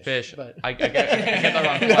name's Fish. Fish. But I get that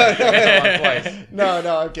wrong twice. I get that wrong twice.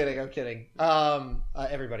 No, I'm kidding.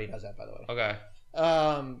 Everybody does that, by the way. Okay.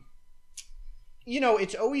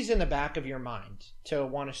 It's always in the back of your mind to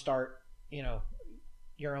want to start,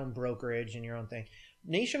 your own brokerage and your own thing.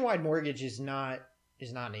 Nationwide Mortgage is not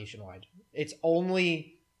nationwide. It's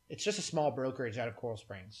just a small brokerage out of Coral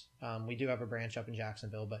Springs. We do have a branch up in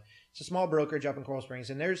Jacksonville, but it's a small brokerage up in Coral Springs,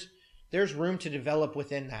 and there's room to develop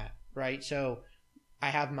within that, right? So I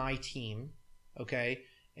have my team, okay,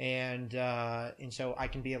 and so I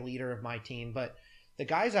can be a leader of my team. But the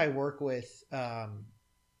guys I work with,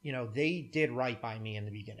 they did right by me in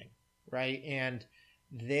the beginning, right? And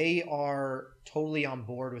they are totally on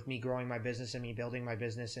board with me growing my business and me building my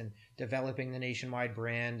business and developing the Nationwide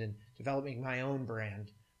brand and developing my own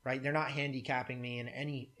brand, right? They're not handicapping me in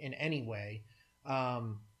any way.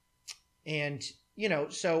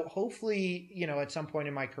 So hopefully, at some point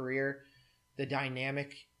in my career, the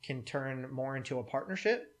dynamic can turn more into a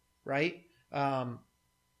partnership, right?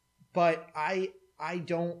 But I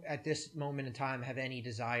don't at this moment in time have any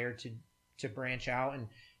desire to branch out and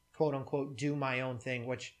quote unquote do my own thing,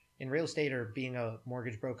 which in real estate or being a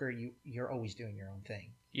mortgage broker, you're always doing your own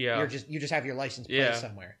thing. Yeah. You just have your license plate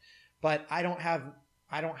somewhere. But I don't have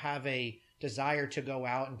a desire to go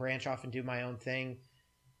out and branch off and do my own thing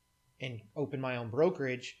and open my own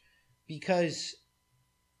brokerage, because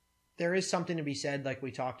there is something to be said, like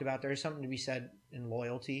we talked about, there is something to be said in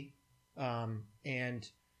loyalty. And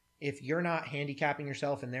if you're not handicapping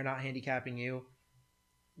yourself and they're not handicapping you,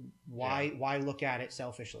 why look at it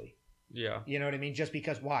selfishly? Yeah. You know what I mean? Just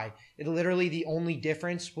because why? It literally, the only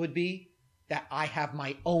difference would be that I have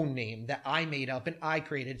my own name that I made up and I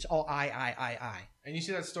created. It's all I. And you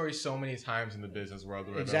see that story so many times in the business world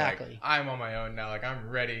where exactly. They're like, I'm on my own now, like I'm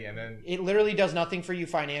ready, and then it literally does nothing for you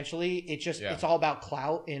financially. It's all about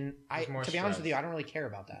clout, and to be honest with you, I don't really care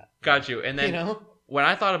about that. Got you. And then when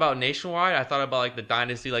I thought about Nationwide, I thought about like the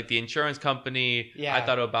Dynasty, like the insurance company. Yeah. I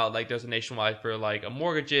thought about like there's a Nationwide for like a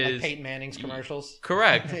mortgages. Like Peyton Manning's commercials.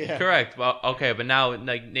 Correct. Correct. Well, okay, but now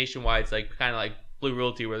like Nationwide's like kind of like Blue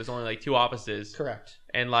Realty, where there's only like 2 offices. Correct.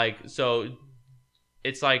 And like, so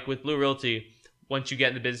it's like with Blue Realty, once you get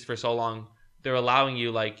in the business for so long, they're allowing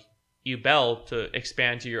you, like you, Bell, to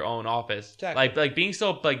expand to your own office. Exactly. Like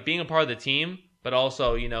being a part of the team, but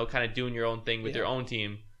also, kind of doing your own thing with your own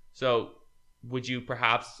team. So would you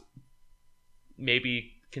perhaps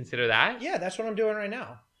maybe consider that? Yeah, that's what I'm doing right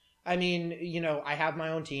now. I mean, I have my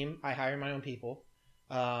own team. I hire my own people.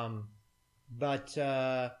 But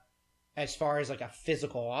as far as like a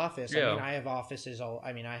physical office, I mean, I have offices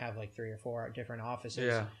I have like 3 or 4 different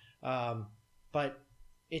offices. Yeah. But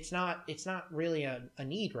it's not really a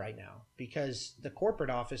need right now because the corporate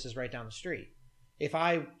office is right down the street. If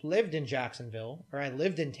I lived in Jacksonville or I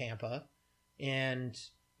lived in Tampa and,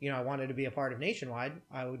 I wanted to be a part of Nationwide,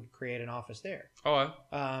 I would create an office there. Oh.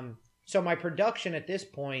 So my production at this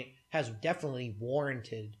point has definitely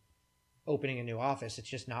warranted opening a new office. It's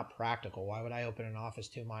just not practical. Why would I open an office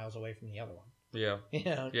 2 miles away from the other one?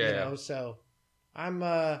 Yeah. So I'm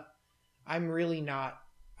really not.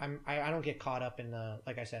 I don't get caught up in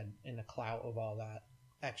like I said, in the clout of all that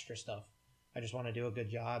extra stuff. I just want to do a good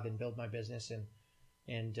job and build my business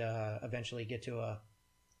and eventually get to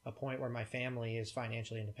a point where my family is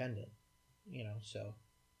financially independent. So.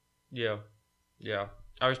 Yeah.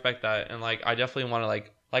 I respect that, and like I definitely want to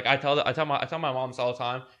like I tell my mom this all the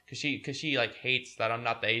time because she like hates that I'm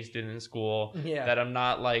not the A student in school. Yeah. That I'm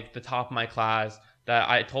not like the top of my class. That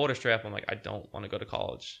I told her straight up, I'm like, I don't want to go to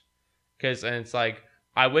college, and it's like.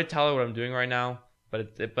 I would tell her what I'm doing right now,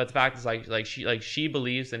 but the fact is like she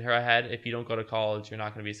believes in her head if you don't go to college, you're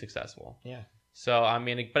not going to be successful. Yeah. So I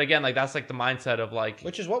mean, but again, like that's like the mindset of like,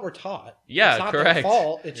 which is what we're taught. Yeah, it's not correct. their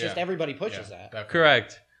fault. It's just everybody pushes that. Definitely.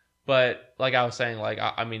 Correct. But like I was saying, like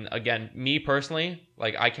I mean, again, me personally,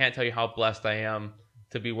 like I can't tell you how blessed I am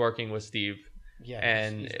to be working with Steve. Yeah.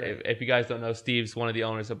 And if you guys don't know, Steve's one of the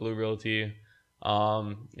owners of Blue Realty.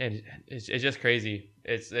 And it's just crazy.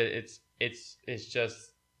 It's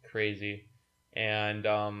just crazy. And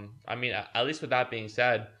I mean, at least with that being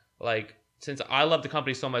said, like since I love the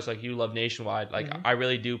company so much, like you love Nationwide, like I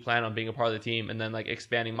really do plan on being a part of the team and then like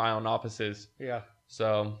expanding my own offices. Yeah.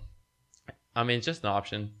 So I mean, it's just an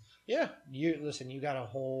option. Yeah. You got a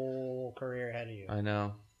whole career ahead of you. I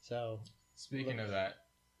know. So speaking of that,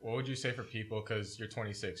 what would you say for people, because you're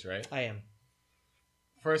 26, right? I am.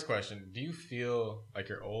 First question: do you feel like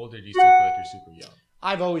you're old, or do you still feel like you're super young?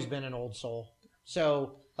 I've always been an old soul.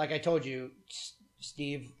 So, like I told you,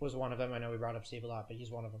 Steve was one of them. I know we brought up Steve a lot, but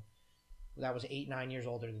he's one of them. That was 8-9 years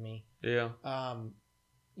older than me. Yeah.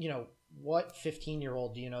 You know, what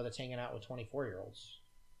 15-year-old do you know that's hanging out with 24-year-olds?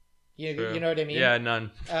 You True. know what I mean? Yeah, none.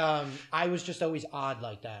 I was just always odd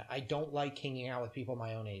like that. I don't like hanging out with people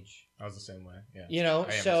my own age. I was the same way. Yeah. You know,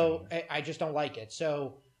 so I just don't like it.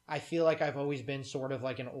 So I feel like I've always been sort of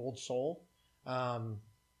like an old soul. And,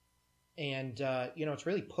 you know, it's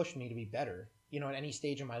really pushed me to be better, you know, at any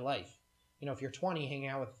stage of my life. You know, if you're 20 hanging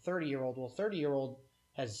out with a 30-year-old, well, 30-year-old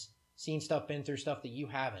has seen stuff, been through stuff that you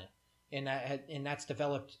haven't. And that's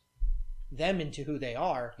developed them into who they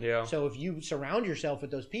are. Yeah. So if you surround yourself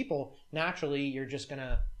with those people, naturally you're just going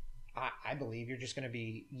to, I believe you're just going to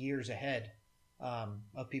be years ahead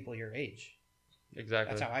of people your age.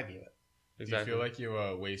 Exactly. That's how I view it. Exactly. Do you feel like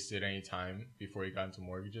you wasted any time before you got into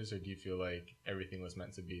mortgages, or do you feel like everything was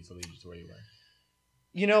meant to be to lead you to where you were?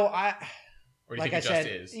 You know, Or do you like think I it said,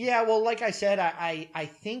 just is? yeah, well, like I said, I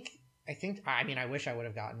think, I mean, I wish I would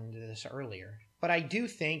have gotten into this earlier, but I do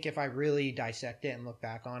think if I really dissect it and look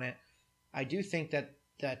back on it, I do think that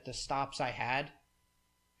the stops I had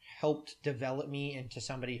helped develop me into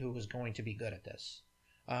somebody who was going to be good at this.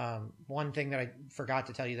 One thing that I forgot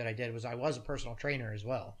to tell you that I did was I was a personal trainer as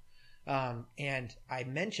well. And I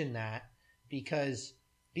mentioned that because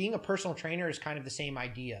being a personal trainer is kind of the same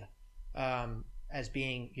idea as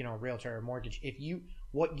being, you know, a realtor or mortgage.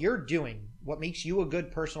 What you're doing, what makes you a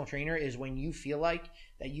good personal trainer is when you feel like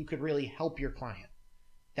that you could really help your client,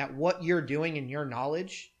 that what you're doing and your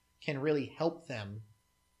knowledge can really help them,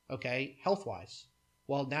 okay, health-wise.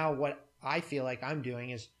 Well, now what I feel like I'm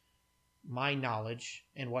doing is my knowledge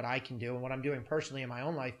and what I can do and what I'm doing personally in my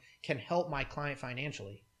own life can help my client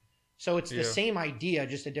financially. So it's the same idea,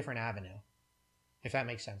 just a different avenue, if that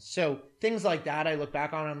makes sense. So things like that, I look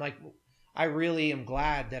back on and I'm like, I really am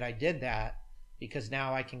glad that I did that, because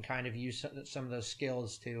now I can kind of use some of those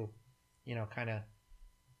skills to, you know, kind of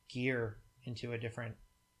gear into a different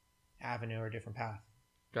avenue or a different path.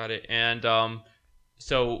 Got it. And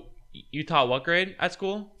so you taught what grade at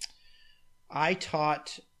school? I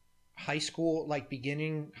taught high school, like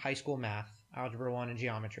beginning high school math, algebra 1 and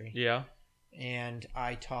geometry. Yeah. And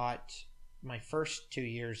I taught my first 2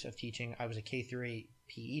 years of teaching. I was a K-8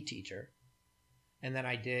 PE teacher. And then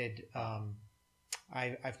I did,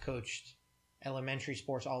 I've coached elementary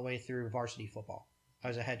sports all the way through varsity football. I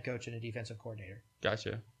was a head coach and a defensive coordinator.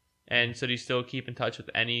 Gotcha. And so do you still keep in touch with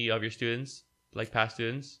any of your students, like past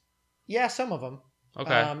students? Yeah, some of them.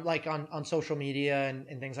 Okay. Like on social media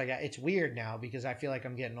and things like that. It's weird now because I feel like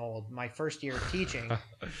I'm getting old. My first year of teaching,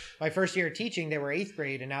 they were 8th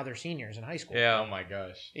grade and now they're seniors in high school. Yeah. Oh my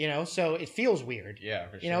gosh. You know, so it feels weird. Yeah,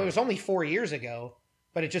 for sure. You know, it was only 4 years ago,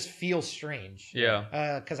 but it just feels strange.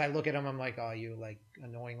 Yeah. Because I look at them, I'm like, oh, you like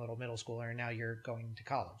annoying little middle schooler, and now you're going to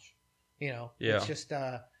college. You know, Yeah. It's just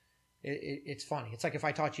it's funny. It's like if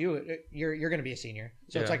I taught you, you're going to be a senior.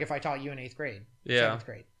 So it's like if I taught you in 8th grade, 7th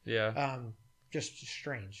grade. Yeah. Just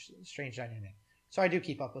strange dynamic. So I do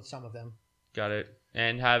keep up with some of them. Got it.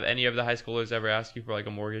 And have any of the high schoolers ever asked you for like a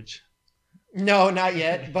mortgage? No, not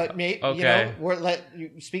yet. But maybe Okay. you know,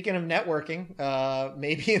 speaking of networking,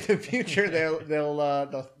 maybe in the future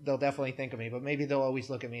they'll definitely think of me. But maybe they'll always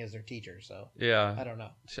look at me as their teacher. So Yeah. I don't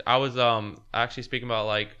know. I was actually speaking about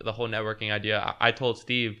like the whole networking idea. I told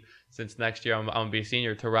Steve, since next year I'm gonna be a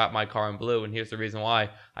senior, to wrap my car in blue, and here's the reason why.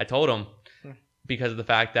 I told him because of the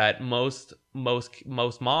fact that most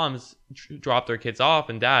moms drop their kids off,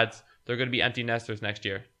 and dads, they're gonna be empty nesters next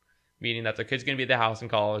year, meaning that their kid's gonna be at the house in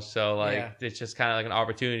college. So like it's just kind of like an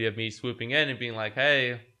opportunity of me swooping in and being like,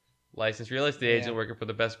 hey, licensed real estate agent working for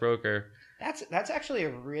the best broker. That's actually a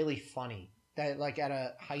really funny that like at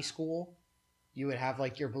a high school you would have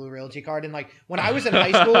like your blue realty card, and like when I was in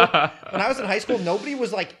high school, nobody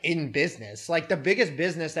was like in business. Like the biggest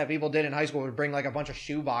business that people did in high school would bring like a bunch of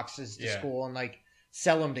shoe boxes to school and like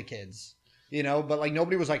sell them to kids, you know, but like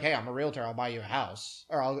nobody was like, hey, I'm a realtor, I'll buy you a house,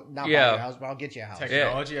 or I'll not buy you a house, but I'll get you a house.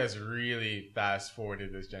 Technology has really fast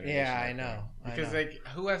forwarded this generation. Yeah, I know. Because like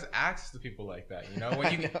who has access to people like that? You know, when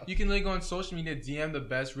you can like go on social media, DM the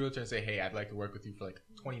best realtor and say, hey, I'd like to work with you for like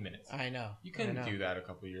 20 minutes. I know. You couldn't do that a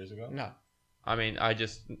couple of years ago. No. I mean, I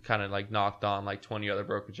just kind of like knocked on like 20 other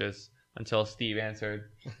brokerages until Steve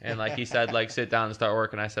answered, and like he said, like sit down and start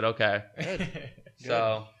working. I said, okay. Good.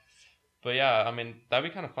 So, but yeah, I mean, that'd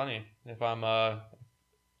be kind of funny if I'm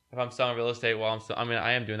selling real estate while I mean,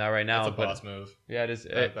 I am doing that right now. That's a boss move. Yeah, it is.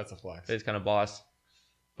 That's a flex. It's kind of boss.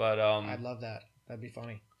 But I'd love that. That'd be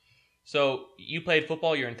funny. So you played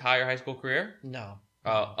football your entire high school career? No.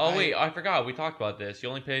 Wait, I forgot. We talked about this. You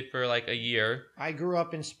only played for like a year. I grew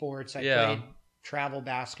up in sports. I played travel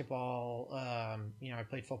basketball. I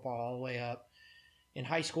played football all the way up. In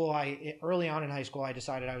high school, early on in high school, I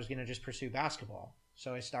decided I was going to just pursue basketball.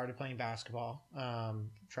 So I started playing basketball,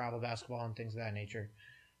 travel basketball and things of that nature.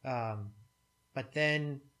 But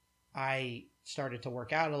then I started to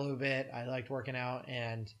work out a little bit. I liked working out,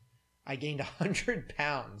 and I gained 100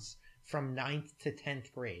 pounds from 9th to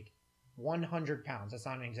 10th grade. 100 pounds. That's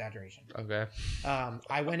not an exaggeration. Okay.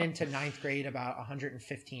 I went into 9th grade about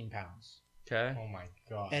 115 pounds. Okay. Oh my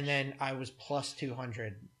gosh. And then I was plus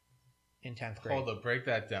 200 in 10th grade. Hold up, break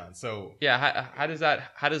that down. So yeah,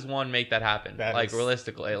 how does one make that happen? Like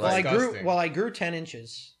realistically, I grew 10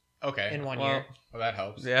 inches. Okay. In 1 year. Well, that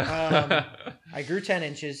helps. Yeah. I grew 10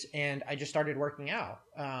 inches and I just started working out.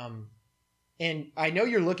 And I know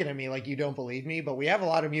you're looking at me like you don't believe me, but we have a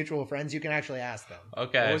lot of mutual friends. You can actually ask them.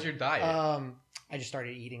 Okay. What was your diet? I just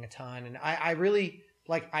started eating a ton, and I really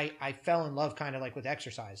I fell in love kind of like with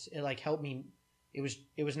exercise. It like helped me. It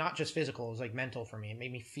was not just physical. It was like mental for me. It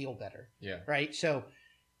made me feel better. Yeah. Right. So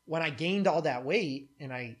when I gained all that weight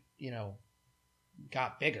and I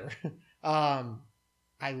got bigger,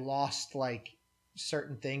 I lost like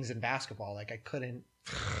certain things in basketball. Like I couldn't.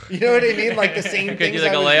 You know what I mean? Like the same things. Could you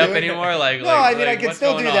like a layup anymore? Like no, I mean I could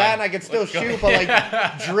still do that and I could still shoot, but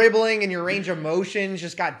like dribbling and your range of motions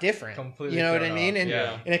just got different. Completely. You know what I mean? And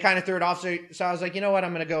yeah. and it kind of threw it off. So I was like, you know what?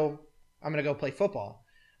 I'm gonna go play football,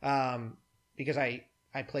 because I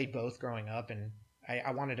played both growing up and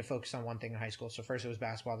I wanted to focus on one thing in high school. So first it was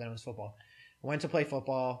basketball, then it was football. I went to play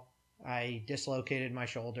football. I dislocated my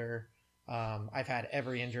shoulder. I've had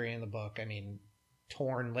every injury in the book. I mean,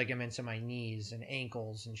 torn ligaments in my knees and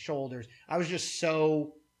ankles and shoulders. I was just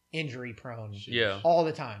so injury prone all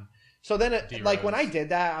the time. So then like when I did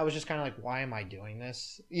that, I was just kind of like, why am I doing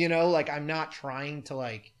this? Like I'm not trying to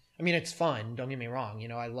it's fun. Don't get me wrong.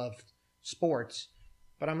 I love sports,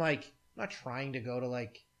 but I'm like, I'm not trying to go to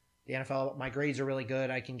like the NFL. My grades are really good.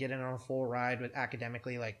 I can get in on a full ride with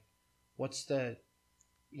academically. Like what's the,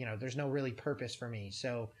 there's no really purpose for me.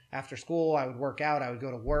 So after school, I would work out. I would go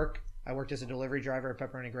to work. I worked as a delivery driver at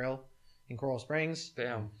Pepperoni Grill in Coral Springs.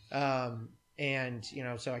 Damn. And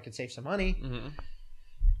so I could save some money. Mm-hmm.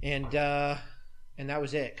 And that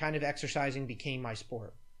was it. Kind of exercising became my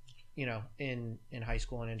sport, in high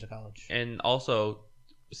school and into college. And also,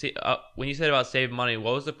 see, when you said about saving money,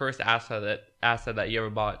 what was the first asset that you ever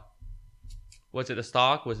bought? Was it a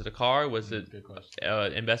stock? Was it a car? Was it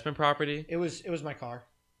investment property? It was my car.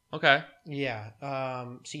 Okay. Yeah.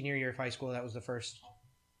 Senior year of high school, that was the first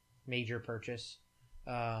major purchase.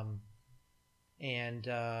 And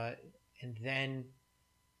then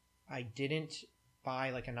I didn't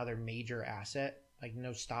buy like another major asset, like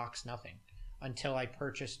no stocks, nothing, until I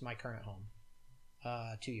purchased my current home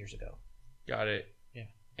 2 years ago. Got it. Yeah.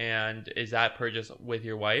 And is that purchase with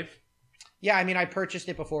your wife? Yeah, I mean, I purchased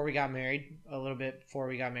it before we got married, a little bit before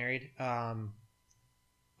we got married.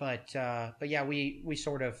 But yeah, we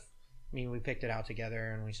sort of, we picked it out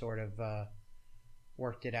together and we sort of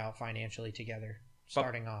worked it out financially together,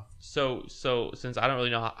 starting off. So since I don't really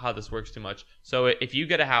know how this works too much, so if you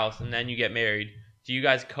get a house and then you get married, do you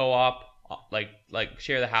guys co-op, like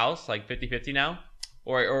share the house, like 50-50 now?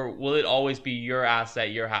 Or will it always be your asset,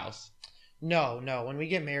 your house? No. When we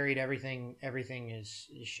get married, everything is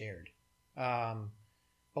shared.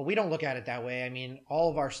 But we don't look at it that way. I mean, all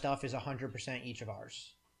of our stuff is 100% each of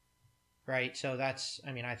ours. Right? So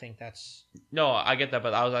I think that's... No, I get that,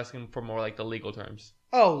 but I was asking for more like the legal terms.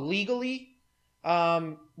 Oh, legally?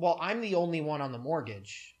 Well, I'm the only one on the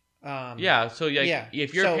mortgage. Yeah, so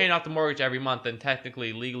if you're paying off the mortgage every month, then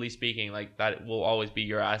technically, legally speaking, like that will always be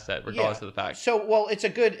your asset, regardless of the fact. So, well, it's a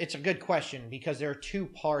good question because there are two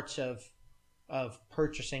parts of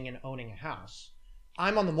purchasing and owning a house.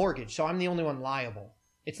 I'm on the mortgage, so I'm the only one liable.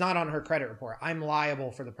 It's not on her credit report. I'm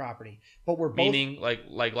liable for the property, but we're both meaning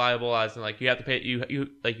like liable as in like you have to pay you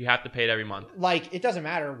have to pay it every month. Like it doesn't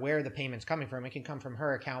matter where the payment's coming from. It can come from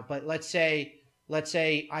her account, but let's say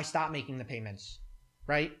I stop making the payments,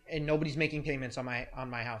 right? And nobody's making payments on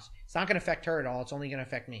my house. It's not going to affect her at all. It's only going to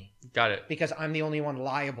affect me. Got it. Because I'm the only one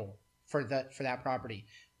liable for that property.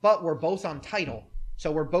 But we're both on title,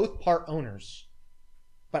 so we're both part owners.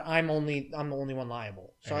 But I'm the only one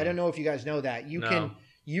liable. So I don't know if you guys know that.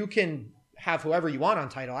 You can have whoever you want on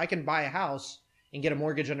title. I can buy a house and get a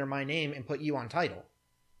mortgage under my name and put you on title.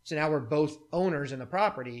 So now we're both owners in the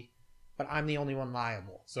property, but I'm the only one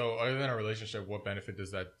liable. So other than a relationship, what benefit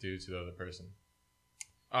does that do to the other person?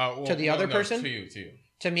 To the other person? To you.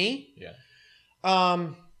 To me? Yeah.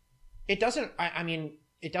 It doesn't,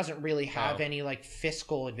 it doesn't really have any like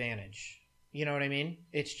fiscal advantage. You know what I mean?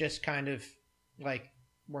 It's just kind of like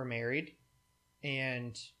we're married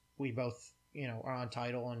and we both, are on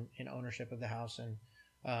title and ownership of the house. And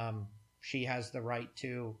she has the right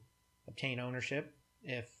to obtain ownership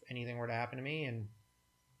if anything were to happen to me and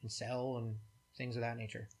sell and things of that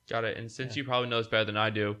nature. Got it. And since you probably know this better than I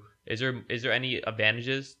do, is there any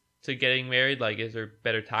advantages to getting married? Like, is there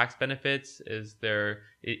better tax benefits? Is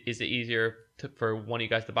it easier for one of you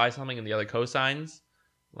guys to buy something and the other co-signs?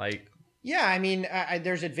 Like, yeah, I mean,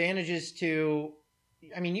 there's advantages to.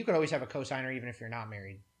 I mean, you could always have a co-signer even if you're not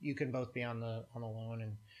married. You can both be on the loan,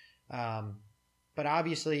 and but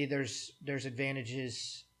obviously there's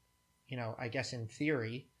advantages. I guess in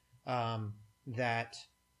theory, that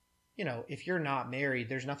if you're not married,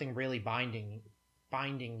 there's nothing really binding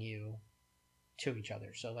you to each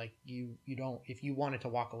other. So like you don't, if you wanted to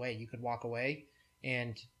walk away, you could walk away,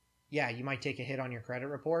 and yeah, you might take a hit on your credit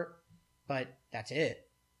report, but that's it.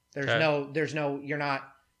 There's no, you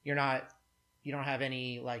don't have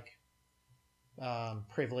any like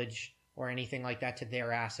privilege or anything like that to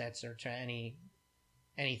their assets or to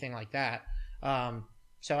anything like that.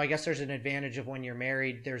 So I guess there's an advantage of when you're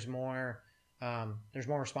married, there's more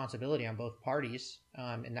responsibility on both parties.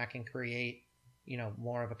 And that can create,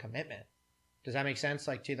 more of a commitment. Does that make sense?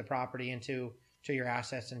 Like to the property and to your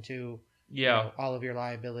assets and to all of your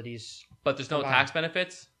liabilities. But there's no tax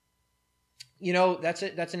benefits? That's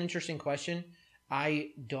an interesting question. I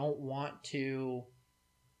wouldn't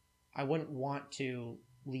want to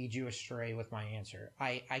lead you astray with my answer.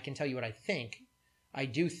 I can tell you what I think. I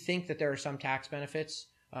do think that there are some tax benefits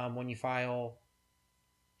when you file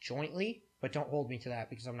jointly, but don't hold me to that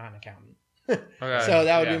because I'm not an accountant. Okay, so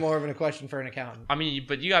that would be more of a question for an accountant. I mean,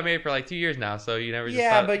 but you got married for like 2 years now, so you never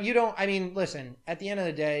just but you don't, I mean, listen, at the end of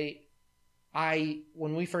the day,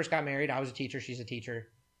 when we first got married, I was a teacher, she's a teacher.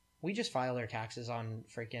 We just filed our taxes on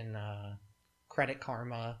freaking Credit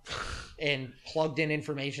Karma and plugged in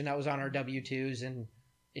information that was on our W-2s, and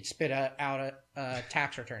it spit out a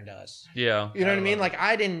tax return to us. Yeah. You know what I mean? Like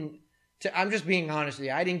I'm just being honest with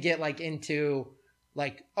you. I didn't get like into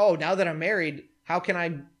like, oh, now that I'm married, how can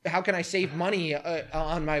I save money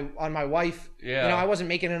on my wife? Yeah. I wasn't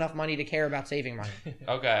making enough money to care about saving money.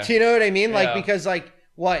 Okay. Do you know what I mean? Like, because like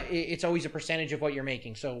it's always a percentage of what you're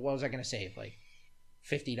making. So what was I going to save? Like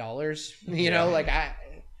 $50, like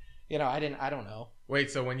I don't know. Wait,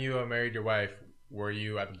 so when you married your wife, were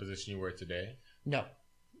you at the position you were today? No.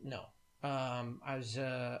 I was,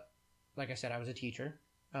 like I said, I was a teacher.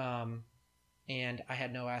 And I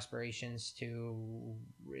had no aspirations to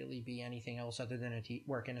really be anything else other than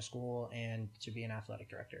work in a school and to be an athletic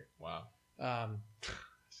director. Wow.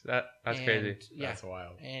 That's crazy. Yeah, that's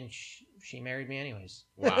wild. And she married me anyways.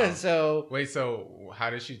 Wow. So how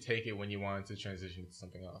did she take it when you wanted to transition to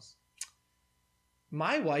something else?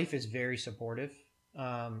 My wife is very supportive.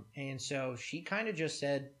 And so she kind of just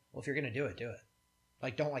said, well, if you're going to do it, do it.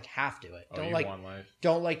 Like, don't like half do it.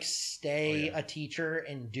 Don't like stay a teacher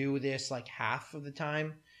and do this like half of the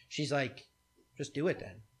time. She's like, just do it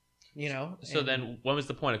then, So then when was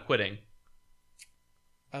the point of quitting?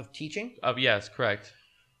 Of teaching? Yes, correct.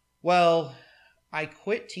 Well, I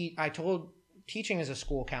quit. I told teaching is a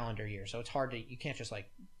school calendar year. So it's hard you can't just like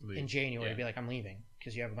leave in January be like, I'm leaving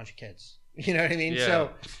because you have a bunch of kids. You know what I mean? Yeah.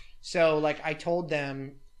 So like I told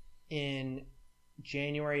them in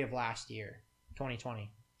January of last year. 2020.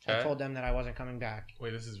 Okay. I told them that I wasn't coming back.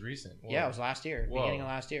 Wait, this is recent. Whoa. Yeah, it was last year. Whoa. Beginning of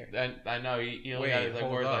last year. And I know you only had like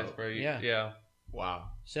word lines for you. Yeah. Wow.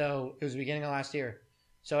 So it was the beginning of last year.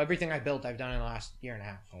 So everything I built, I've done in the last year and a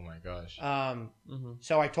half. Oh my gosh.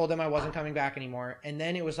 So I told them I wasn't coming back anymore, and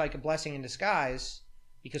then it was like a blessing in disguise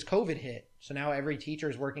because COVID hit. So now every teacher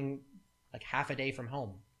is working like half a day from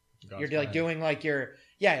home. You're like doing like you're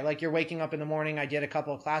waking up in the morning. I did a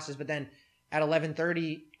couple of classes, but then at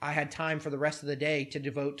 11:30, I had time for the rest of the day to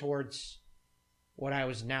devote towards what I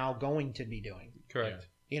was now going to be doing. Correct.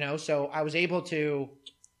 So I was able to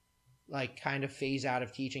like kind of phase out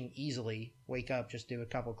of teaching easily, wake up, just do a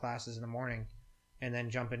couple of classes in the morning, and then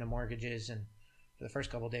jump into mortgages. And for the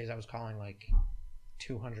first couple of days, I was calling like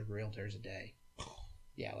 200 realtors a day.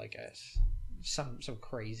 Yeah, like some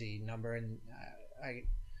crazy number. And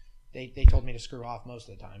they told me to screw off most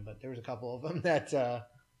of the time, but there was a couple of them that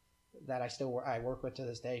I work with to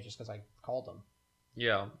this day just because I called them.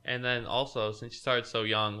 Yeah, and then also since you started so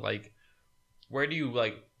young, like, where do you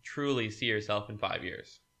like truly see yourself in 5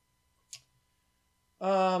 years?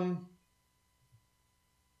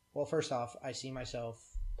 Well, first off, I see myself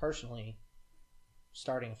personally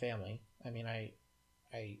starting a family. I mean,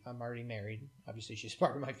 I'm already married. Obviously, she's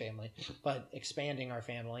part of my family, but expanding our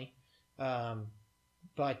family.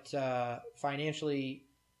 But financially,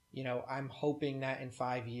 I'm hoping that in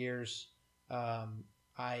 5 years,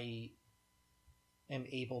 I am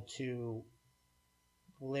able to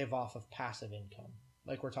live off of passive income,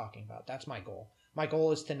 like we're talking about. That's my goal. My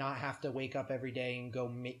goal is to not have to wake up every day and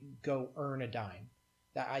go earn a dime.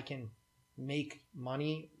 That I can make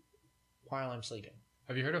money while I'm sleeping.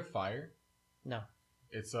 Have you heard of FIRE? No.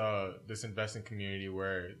 It's this investing community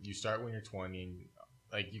where you start when you're 20, and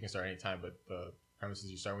like you can start anytime, but the premise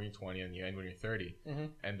is you start when you're 20 and you end when you're 30. Mm-hmm.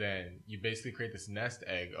 And then you basically create this nest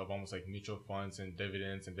egg of almost like mutual funds and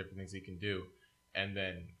dividends and different things you can do. And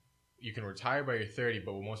then you can retire by your 30,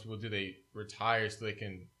 but what most people do, they retire so they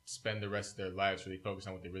can spend the rest of their lives really focused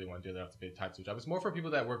on what they really want to do. They don't have to be tied to a job. It's more for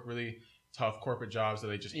people that work really tough corporate jobs that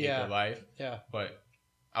they just hate their life. Yeah. But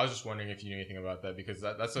I was just wondering if you knew anything about that, because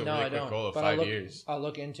that's a really quick goal of but 5 years. I'll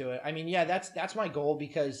look into it. I mean, yeah, that's my goal,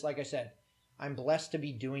 because like I said, I'm blessed to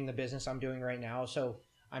be doing the business I'm doing right now. So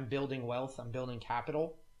I'm building wealth, I'm building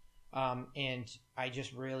capital. And I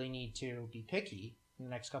just really need to be picky in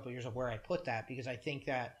the next couple of years of where I put that, because I think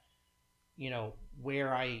that,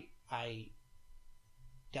 where I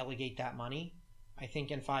delegate that money, I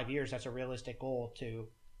think in 5 years, that's a realistic goal to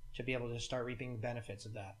be able to start reaping the benefits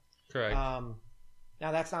of that. Correct.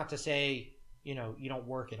 Now that's not to say, you don't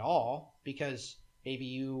work at all, because maybe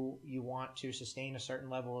you want to sustain a certain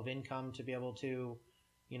level of income to be able to,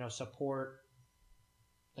 support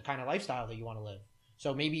the kind of lifestyle that you want to live.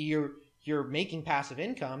 So maybe you're making passive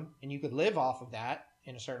income and you could live off of that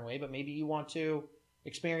in a certain way, but maybe you want to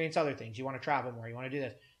experience other things. You want to travel more. You want to do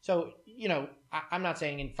this. So, I'm not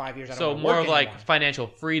saying in 5 years I don't want to work anymore. So more of like financial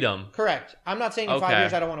freedom. Correct. I'm not saying in 5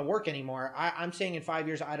 years I don't want to work anymore. I'm saying in 5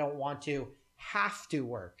 years I don't want to have to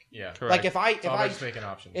work. Yeah. Correct. Like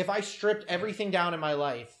if I stripped everything down in my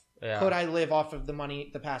life, could I live off of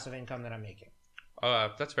the passive income that I'm making?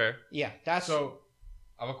 That's fair. Yeah. So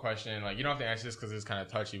I have a question. Like, you don't have to answer this because it's kind of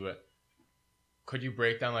touchy, but could you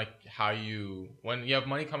break down like when you have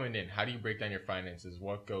money coming in, how do you break down your finances?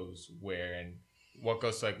 What goes where, and what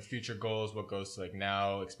goes to like future goals? What goes to like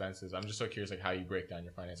now expenses? I'm just so curious, like how you break down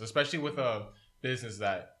your finances, especially with a business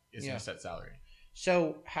that is in a set salary.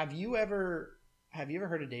 So have you ever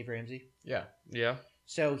heard of Dave Ramsey? Yeah. Yeah.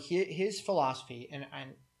 So his philosophy, and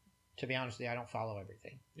to be honest with you, I don't follow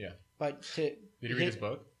everything. Yeah. But did you read his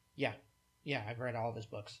book? Yeah. Yeah, I've read all of his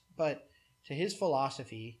books. But to his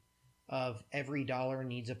philosophy of every dollar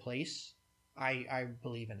needs a place, I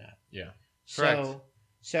believe in that. Yeah. Correct.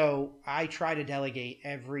 So I try to delegate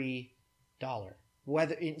every dollar.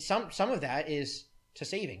 Whether some of that is to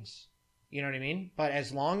savings. You know what I mean? But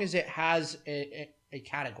as long as it has a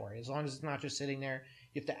category, as long as it's not just sitting there,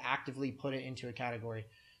 you have to actively put it into a category.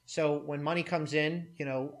 So when money comes in,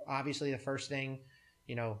 obviously the first thing,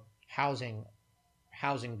 housing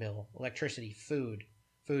bill, electricity,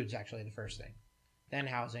 food's actually the first thing, then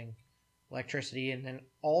housing, electricity, and then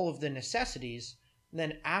all of the necessities. And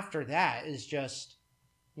then after that is just,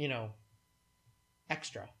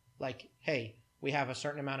 extra. Like, hey, we have a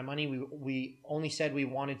certain amount of money. We only said we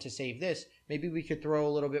wanted to save this. Maybe we could throw a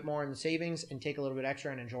little bit more in the savings and take a little bit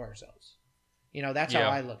extra and enjoy ourselves. That's how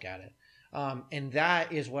I look at it. And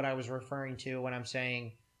that is what I was referring to when I'm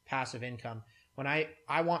saying passive income. When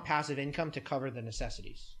I want passive income to cover the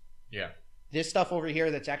necessities. Yeah. This stuff over here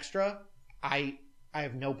that's extra, I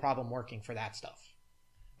have no problem working for that stuff.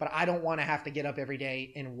 But I don't want to have to get up every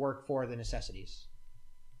day and work for the necessities.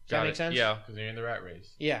 Does that make sense? Yeah. Because you're in the rat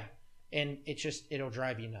race. Yeah. And it'll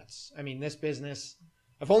drive you nuts. I mean, this business,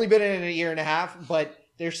 I've only been in it a year and a half, but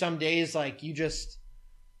there's some days like you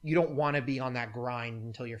don't want to be on that grind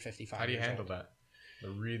until you're 55. How do you handle that? The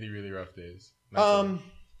really, really rough days.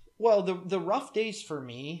 Well, the rough days for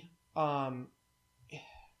me, I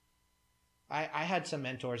had some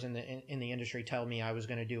mentors in the industry tell me I was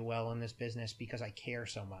going to do well in this business because I care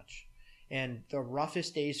so much. And the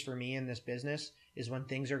roughest days for me in this business is when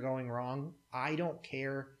things are going wrong. I don't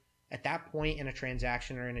care. At that point in a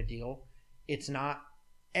transaction or in a deal, it's not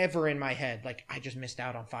ever in my head like I just missed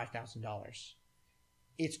out on $5,000.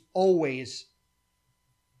 It's always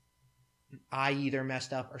I either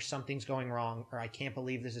messed up or something's going wrong or I can't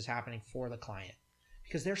believe this is happening for the client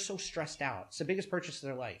because they're so stressed out. It's the biggest purchase of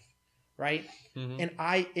their life, right? Mm-hmm.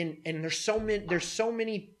 And there's so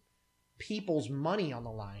many people's money on the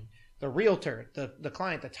line. The realtor, the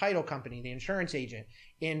client, the title company, the insurance agent,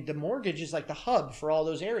 and the mortgage is like the hub for all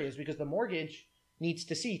those areas because the mortgage needs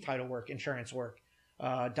to see title work, insurance work,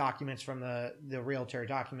 documents from the realtor,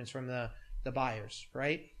 documents from the buyers,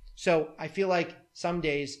 right? So I feel like some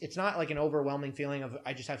days it's not like an overwhelming feeling of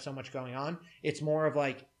I just have so much going on. It's more of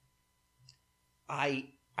like I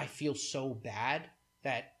feel so bad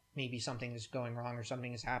that maybe something is going wrong or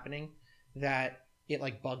something is happening that it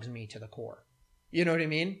like bugs me to the core. You know what I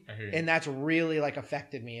mean? I hear you. And that's really like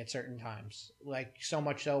affected me at certain times. Like so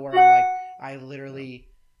much so where I'm like, I literally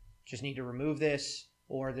just need to remove this,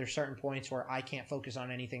 or there's certain points where I can't focus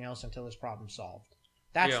on anything else until this problem's solved.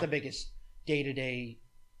 That's the biggest day-to-day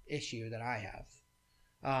issue that I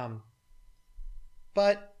have.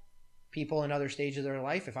 But people in other stages of their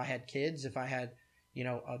life, if I had kids, if I had, you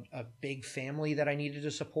know, a big family that I needed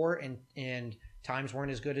to support and times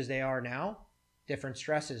weren't as good as they are now, different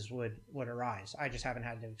stresses would arise. I just haven't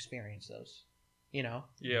had to experience those, you know?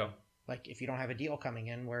 Yeah. Like if you don't have a deal coming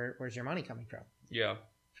in, where's your money coming from? Yeah.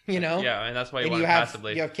 You know? Yeah, and that's why and want you it have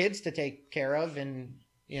passively. you have kids to take care of, and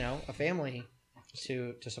you know a family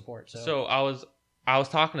to support. So I was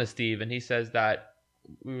talking to Steve, and he says that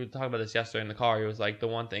we were talking about this yesterday in the car. He was like, the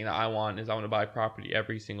one thing that I want is I want to buy property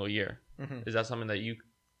every single year. Mm-hmm. Is that something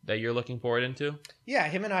that you're looking forward into? Yeah,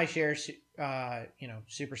 him and I share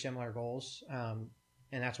super similar goals, and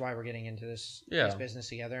that's why we're getting into this business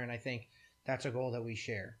together. And I think that's a goal that we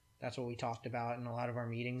share. That's what we talked about in a lot of our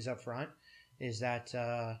meetings up front. Is that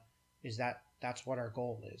that's what our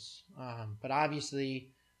goal is. But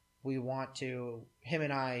obviously, we want to. Him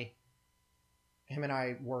and I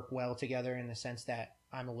work well together in the sense that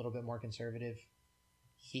I'm a little bit more conservative.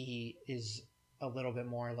 He is a little bit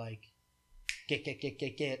more like get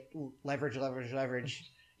leverage.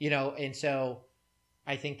 You know, and so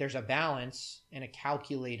I think there's a balance and a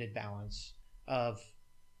calculated balance of,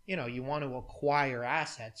 you know, you want to acquire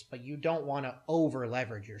assets, but you don't want to over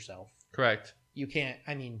leverage yourself. Correct. You can't.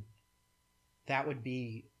 I mean, that would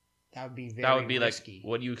be very risky. Like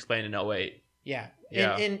what you explained in 08. Yeah.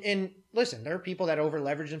 Yeah. And listen, there are people that over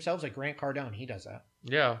leverage themselves, like Grant Cardone. He does that.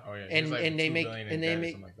 Yeah. Oh yeah. And like they make like and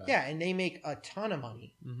they make a ton of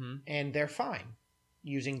money, and they're fine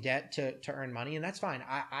using debt to earn money, and that's fine.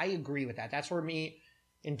 I agree with that. That's where me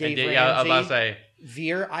and Dave Ramsey, I was about to say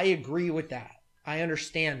Veer. I agree with that. I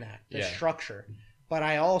understand that the structure, but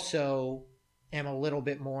I also am a little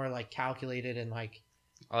bit more like calculated and like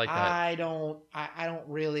I like that. I don't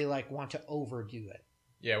really like want to overdo it.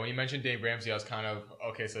 Yeah, when you mentioned Dave Ramsey, I was kind of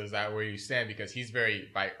okay. So is that where you stand? Because he's very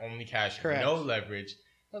by only cash, Correct. No leverage.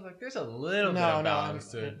 I was like, there's a little bit of balance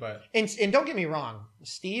to it, but and don't get me wrong,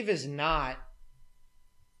 Steve is not.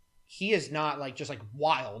 He is not like just like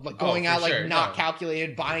wild, like going out like not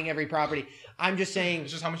calculated, buying every property. I'm just saying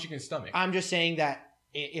it's just how much you can stomach. I'm just saying that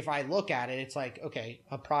if I look at it, it's like, okay,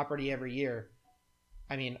 a property every year.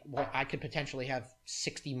 I mean, I could potentially have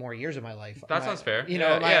 60 more years of my life. That sounds fair. You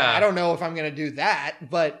know, I don't know if I'm going to do that,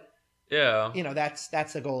 but yeah, you know, that's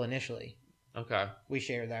the goal initially. Okay. We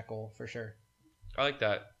share that goal for sure. I like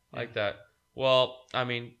that. I like that. Well, I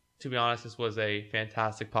mean, to be honest, this was a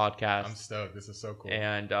fantastic podcast. I'm stoked. This is so cool.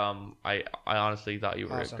 And I honestly thought you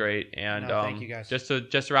were great. And thank you guys. Just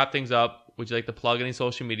to wrap things up, would you like to plug any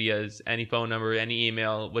social medias, any phone number, any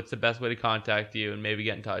email? What's the best way to contact you and maybe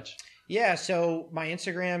get in touch? Yeah, so my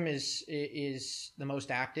Instagram is the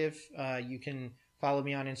most active. You can follow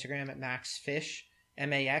me on Instagram at maxfish,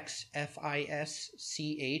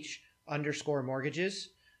 MAXFISCH_mortgages.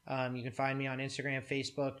 You can find me on Instagram,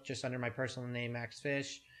 Facebook, just under my personal name, Max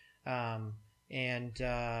Fish. And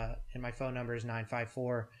my phone number is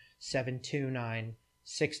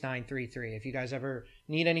 954-729-6933. If you guys ever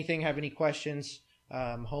need anything, have any questions,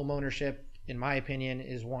 home ownership, in my opinion,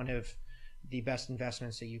 is one of the best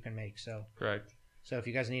investments that you can make. So correct. So if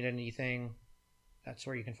you guys need anything, that's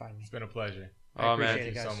where you can find me. It's been a pleasure. I appreciate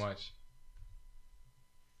it, guys. Thank you so much.